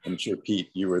 I'm sure Pete,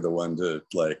 you were the one to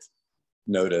like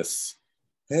notice,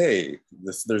 hey,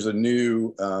 there's a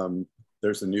new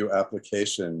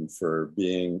application for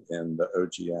being in the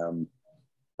OGM,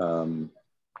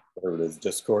 whatever it is,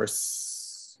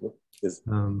 discourse is.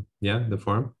 Yeah, the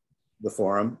forum. The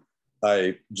forum.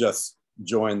 I just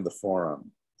joined the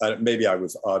forum. Maybe I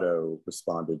was auto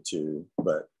responded to,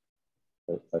 but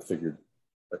I figured,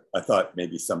 I thought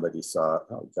maybe somebody saw,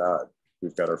 oh God,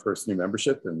 we've got our first new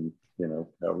membership in, you know,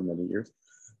 however many years.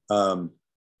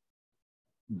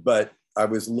 But I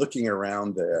was looking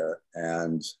around there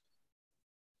and,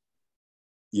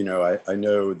 you know, I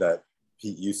know that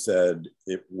Pete, you said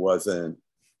it wasn't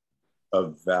a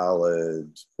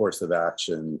valid course of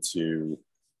action to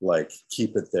like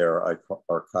keep it there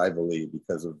archivally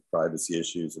because of privacy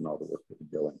issues and all the work that would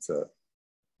go into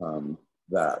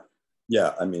that.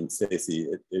 Yeah, I mean, Stacy,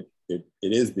 it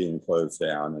is being closed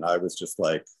down, and I was just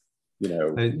like, you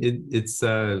know,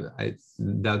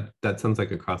 that sounds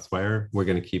like a crosswire. We're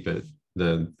going to keep it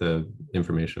the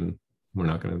information. We're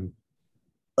not going to.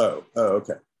 Oh,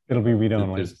 okay. It'll be read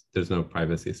only. There's no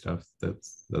privacy stuff.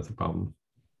 That's a problem.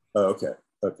 Oh, okay.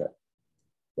 Yeah.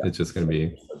 It's just going to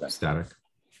be static.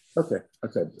 Okay.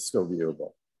 Still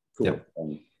viewable. Cool. Yep.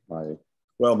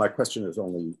 My question is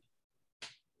only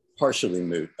partially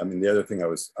moot. I mean, the other thing I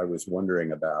was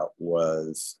wondering about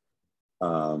was,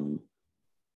 and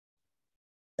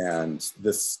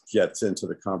this gets into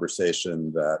the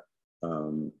conversation that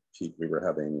Pete, we were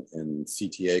having in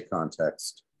CTA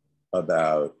context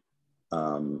about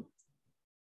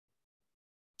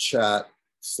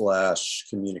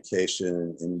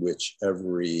chat/communication in which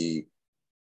every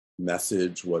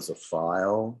message was a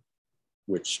file,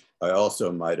 which I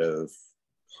also might have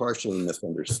partially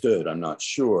misunderstood, I'm not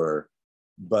sure,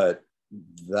 but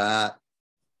that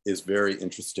is very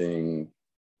interesting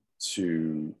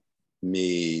to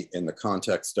me in the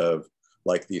context of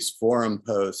like these forum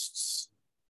posts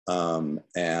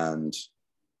and,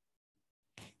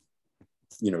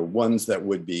 you know, ones that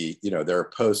would be, you know, there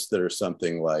are posts that are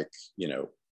something like, you know,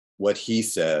 what he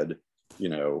said, you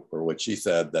know, or what she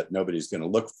said that nobody's going to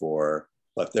look for,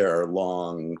 but there are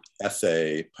long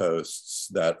essay posts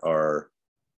that are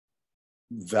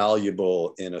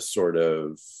valuable in a sort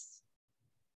of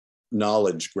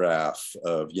knowledge graph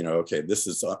of, you know, okay, this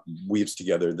is weaves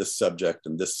together this subject,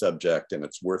 and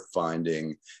it's worth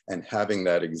finding, and having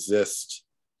that exist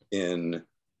in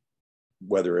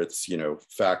whether it's, you know,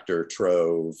 Factor,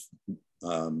 Trove,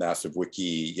 Massive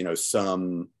Wiki, you know,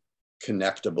 some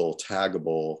connectable,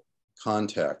 taggable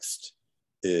context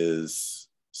is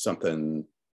something,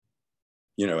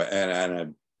 you know, and I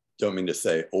don't mean to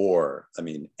say or, I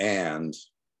mean, and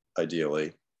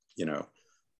ideally, you know,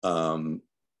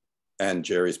 and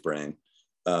Jerry's brain,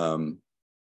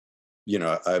 you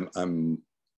know,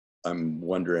 I'm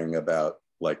wondering about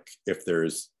like if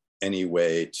there's any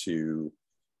way to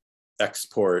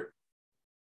export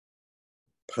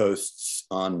posts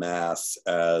en masse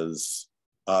as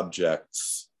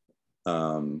objects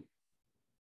to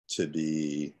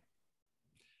be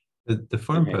the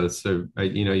forum posts are,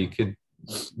 you know, you could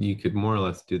more or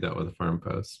less do that with a forum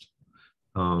post.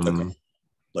 Okay.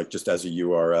 Like just as a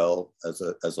URL, as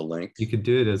a link. You could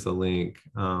do it as a link.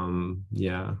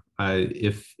 Yeah,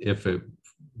 if it,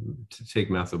 to take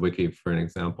Massive Wiki for an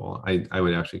example, I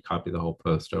would actually copy the whole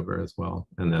post over as well,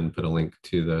 and then put a link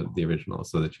to the original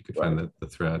so that you could find the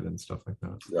thread and stuff like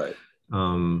that. Right.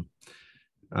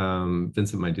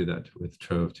 Vincent might do that with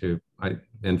Trove too.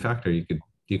 In Factor, you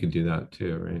could do that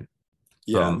too, right?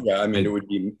 Yeah, yeah. I mean,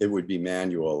 it would be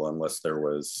manual unless there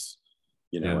was,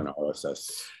 you know, an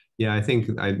RSS. Yeah, I think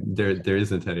there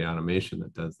isn't any automation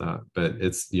that does that, but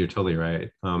you're totally right.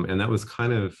 And that was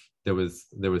kind of, there was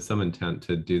some intent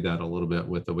to do that a little bit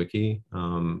with the wiki,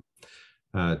 to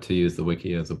use the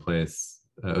wiki as a place,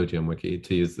 OGM wiki,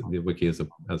 to use the wiki as a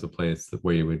place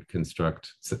where you would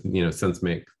construct, you know, sense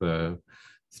make the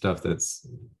stuff that's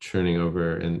churning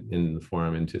over in the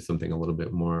forum into something a little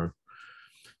bit more.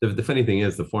 The funny thing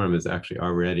is the forum is actually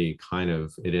already kind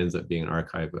of, it ends up being an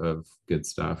archive of good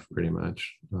stuff pretty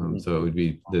much. So it would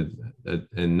be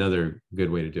another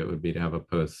good way to do it would be to have a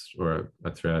post or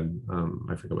a thread,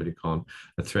 I forget what you call them,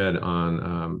 a thread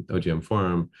on OGM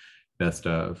forum, best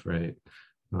of, right?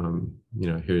 You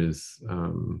know, here's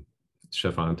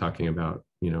Stefan talking about,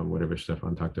 you know, whatever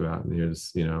Stefan talked about, and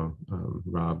here's, you know,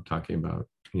 Rob talking about,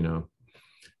 you know,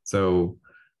 so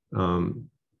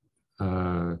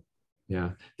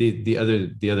yeah, the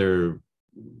other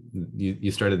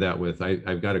you started that with,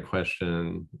 I've got a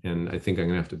question and I think I'm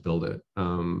gonna have to build it.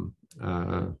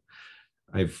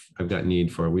 We've got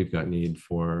need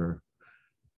for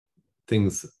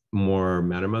things more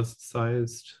Mattermost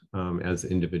sized as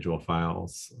individual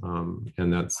files,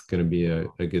 and that's going to be a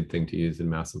good thing to use in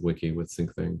Massive Wiki with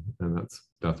SyncThing, and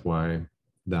that's why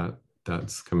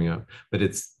that's coming up. But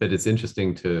it's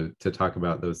interesting to talk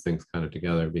about those things kind of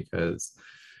together, because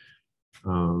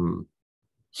the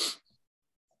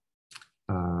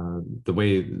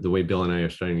way Bill and I are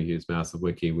starting to use Massive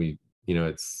Wiki, we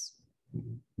don't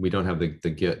have the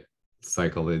Git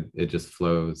cycle. It just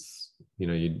flows. You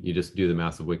know, you just do the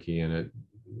Massive Wiki and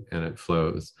it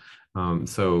flows.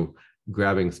 So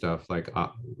grabbing stuff like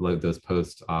those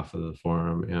posts off of the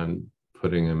forum and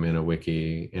putting them in a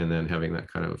wiki, and then having that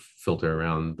kind of filter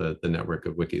around the network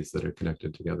of wikis that are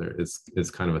connected together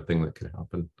is kind of a thing that could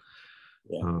happen.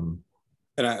 Yeah.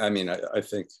 And I mean, I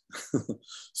think,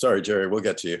 sorry, Jerry, we'll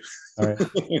get to you. All right.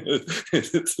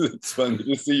 It's fun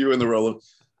to see you in the role of,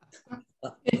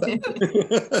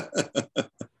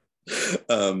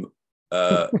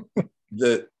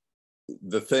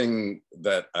 the thing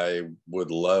that I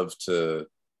would love to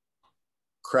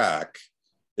crack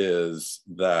is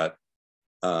that,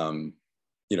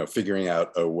 you know, figuring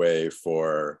out a way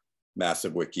for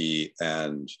Massive Wiki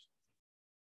and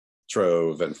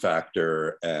Trove and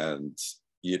Factor and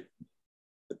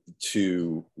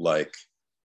to, like,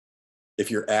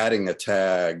 if you're adding a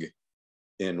tag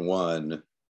in one,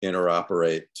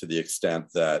 interoperate to the extent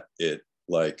that it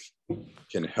like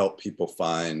can help people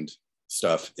find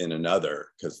stuff in another,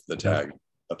 because the tag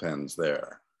appends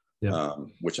there,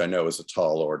 which I know is a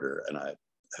tall order, and I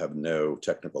have no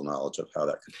technical knowledge of how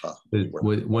that could possibly work.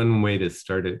 One way to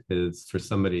start it is for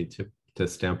somebody to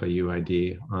stamp a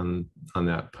UID on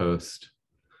that post,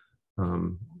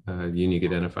 a unique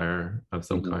identifier of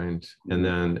some kind, and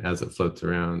then as it floats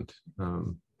around,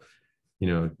 you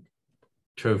know,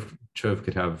 Trove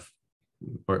could have,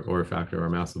 or Factor or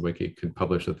Massive Wiki could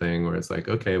publish a thing where it's like,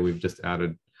 okay, we've just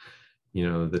added, you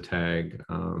know, the tag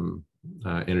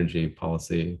energy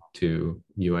policy to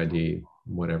UID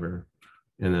whatever,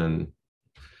 and then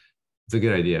it's a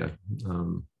good idea.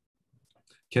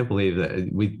 Can't believe that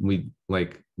the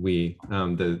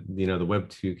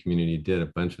Web2 community did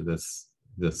a bunch of this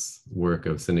work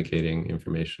of syndicating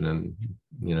information and,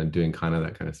 you know, doing kind of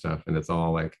that kind of stuff, and it's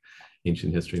all like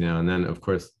ancient history now. And then of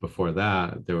course before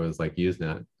that there was like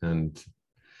Usenet, and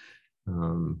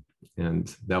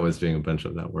that was doing a bunch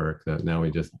of that work that now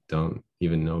we just don't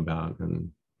even know about,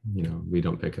 and, you know, we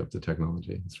don't pick up the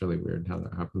technology. It's really weird how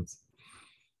that happens.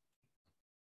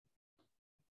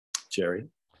 Jerry?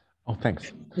 Oh,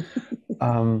 thanks.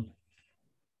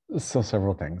 So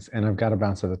several things, and I've got to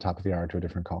bounce at the top of the hour to a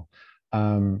different call.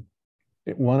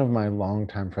 One of my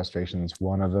longtime frustrations,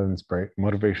 one of the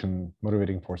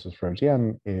motivating forces for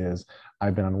OGM is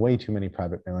I've been on way too many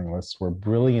private mailing lists where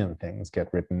brilliant things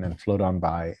get written and float on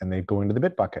by, and they go into the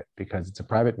bit bucket because it's a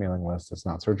private mailing list. It's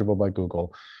not searchable by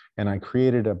Google. And I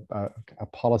created a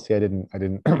policy I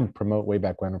didn't promote way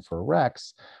back when for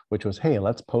Rex, which was, hey,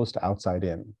 let's post outside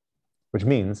in, which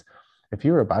means if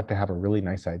you're about to have a really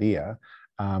nice idea,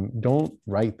 don't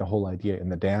write the whole idea in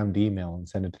the damned email and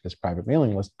send it to this private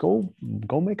mailing list. Go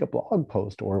make a blog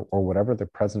post or whatever the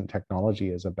present technology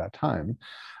is of that time,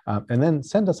 and then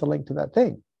send us a link to that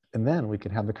thing. And then we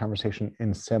can have the conversation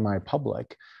in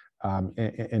semi-public,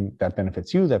 and that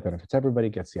benefits you, that benefits everybody,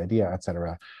 gets the idea,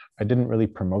 etc. I didn't really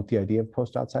promote the idea of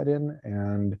post outside in,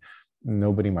 and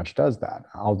nobody much does that,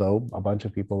 although a bunch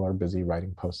of people are busy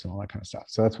writing posts and all that kind of stuff.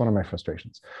 So that's one of my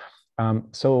frustrations.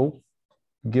 So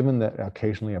given that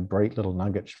occasionally a bright little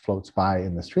nugget floats by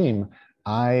in the stream,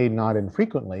 I not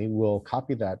infrequently will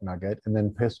copy that nugget and then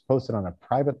post it on a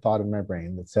private thought in my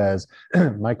brain that says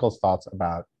Michael's thoughts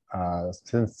about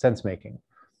sense making,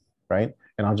 right?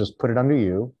 And I'll just put it under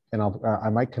you, and I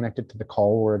might connect it to the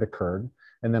call where it occurred,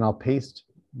 and then I'll paste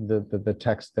the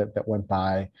text that went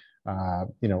by,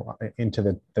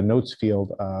 into the notes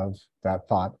field of that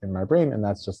thought in my brain, and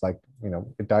that's just like,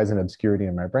 it dies in obscurity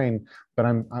in my brain. But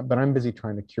I'm busy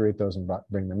trying to curate those and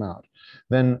bring them out.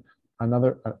 Then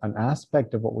an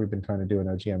aspect of what we've been trying to do in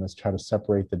OGM is try to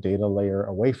separate the data layer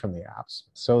away from the apps,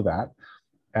 so that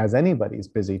as anybody's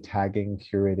busy tagging,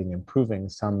 curating, improving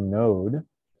some node,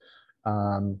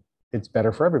 it's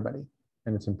better for everybody.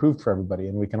 And it's improved for everybody,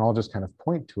 and we can all just kind of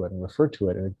point to it and refer to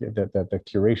it, and that the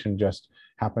curation just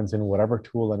happens in whatever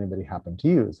tool anybody happened to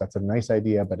use. That's a nice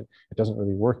idea, but it doesn't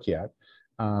really work yet.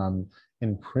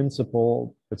 In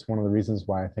principle, it's one of the reasons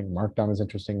why I think Markdown is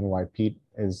interesting, and why Pete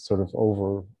is sort of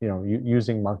over,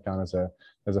 using Markdown as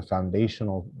a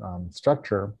foundational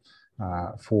structure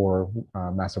for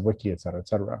Massive Wiki, et cetera, et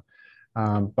cetera.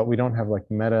 But we don't have like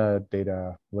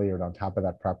metadata layered on top of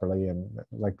that properly, and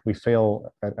like we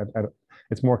fail at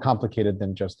it's more complicated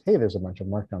than just, hey, there's a bunch of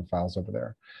Markdown files over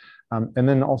there. And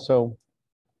then also,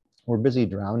 we're busy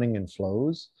drowning in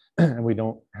flows and we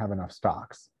don't have enough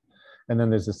stocks. And then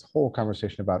there's this whole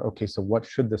conversation about, okay, so what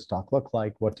should the stock look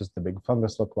like? What does the big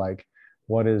fungus look like?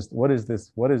 What is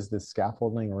this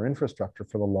scaffolding or infrastructure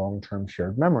for the long-term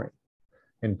shared memory?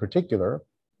 In particular,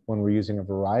 when we're using a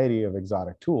variety of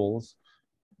exotic tools,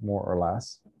 more or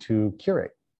less, to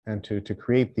curate and to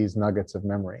create these nuggets of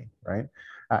memory, right?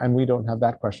 And we don't have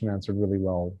that question answered really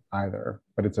well either,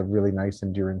 but it's a really nice,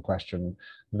 enduring question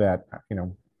that,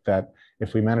 that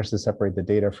if we manage to separate the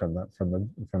data from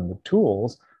the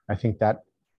tools, I think that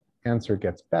answer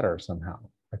gets better somehow.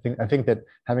 I think that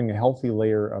having a healthy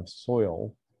layer of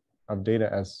soil, of data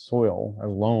as soil, as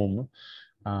loam,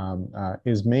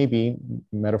 is maybe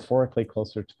metaphorically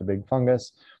closer to the big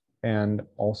fungus, and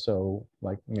also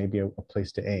like maybe a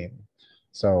place to aim.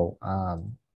 So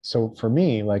so for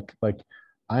me, like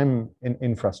I'm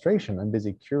in frustration. I'm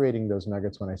busy curating those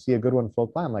nuggets. When I see a good one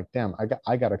float by, I'm like, damn,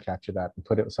 I got to capture that and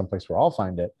put it someplace where I'll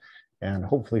find it, and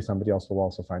hopefully somebody else will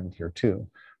also find it here too.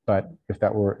 But if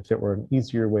it were an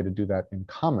easier way to do that in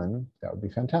common, that would be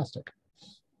fantastic.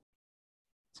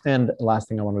 And the last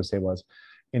thing I wanted to say was,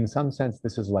 in some sense,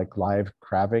 this is like live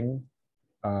crabbing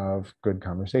of good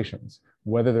conversations,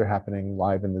 whether they're happening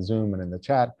live in the Zoom and in the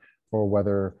chat, or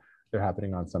whether they're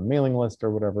happening on some mailing list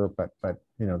or whatever. But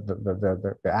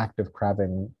the act of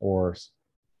crabbing or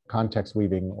context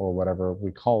weaving or whatever we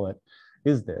call it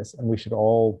is this, and we should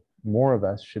all, more of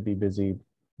us, should be busy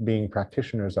being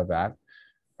practitioners of that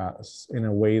in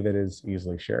a way that is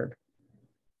easily shared.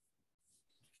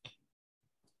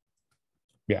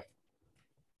 Yeah,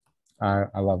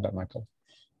 I love that, Michael.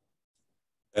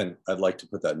 And I'd like to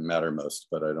put that in Mattermost,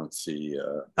 but I don't see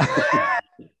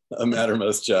a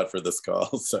Mattermost chat for this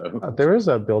call. So there is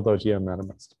a Build OGM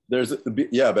Mattermost.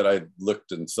 Yeah, but I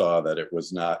looked and saw that it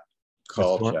was not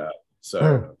call chat.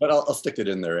 So, but I'll stick it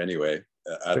in there anyway,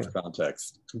 out of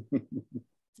context.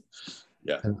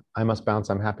 Yeah. And I must bounce.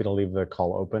 I'm happy to leave the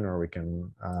call open, or we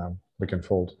can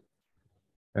fold.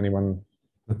 Anyone?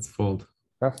 Let's fold.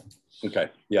 Yeah. Okay.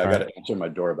 Yeah, I got to answer my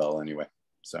doorbell anyway.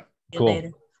 So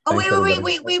cool. Oh, wait,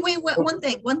 one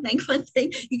thing.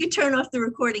 You can turn off the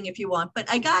recording if you want, but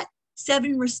I got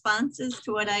 7 responses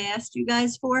to what I asked you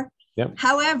guys for. Yep.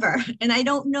 However, and I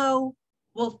don't know,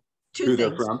 well, 2 who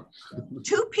things. they're from.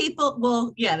 2 people,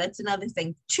 well, yeah, that's another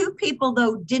thing. 2 people,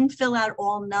 though, didn't fill out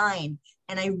all 9,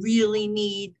 and I really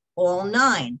need all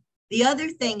 9. The other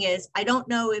thing is, I don't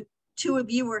know if 2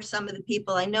 of you are some of the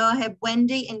people. I know I have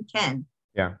Wendy and Ken.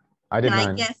 Yeah, I did 9.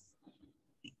 I guess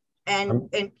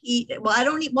And Pete, well, I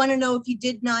don't want to know if you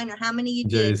did 9 or how many you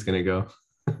did. Jerry's gonna go.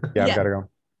 Yeah, I've got to go.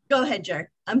 Go ahead, Jerry.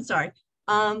 I'm sorry.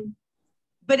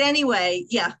 But anyway,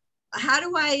 yeah. How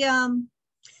do I,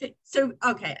 so,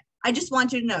 okay. I just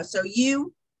want you to know. So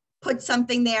you put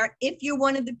something there. If you're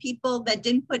one of the people that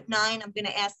didn't put 9, I'm going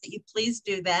to ask that you please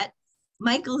do that.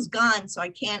 Michael's gone, so I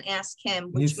can't ask him,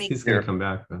 which makes he's gonna come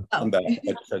back though. I'm back. I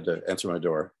just had to answer my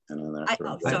door, and then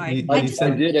sorry. I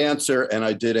did answer, and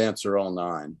I did answer all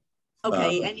 9.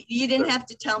 Okay, and you didn't have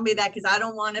to tell me that because I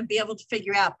don't want to be able to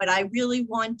figure out, but I really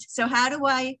want. So how do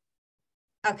I?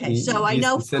 Okay, so I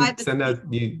know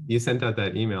you sent out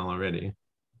that email already.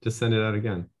 Just send it out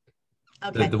again.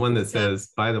 Okay, the one that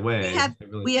says, by the way,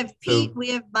 we have Pete, we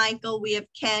have Michael, we have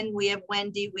Ken, we have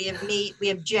Wendy, we have me, we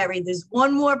have Jerry. There's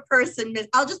one more person.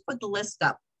 I'll just put the list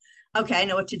up. Okay, I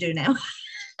know what to do now.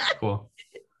 Cool.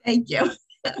 Thank you.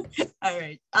 All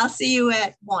right, I'll see you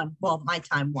at 1. Well, my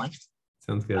time 1.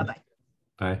 Sounds good.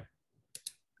 Bye-bye.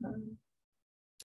 Bye.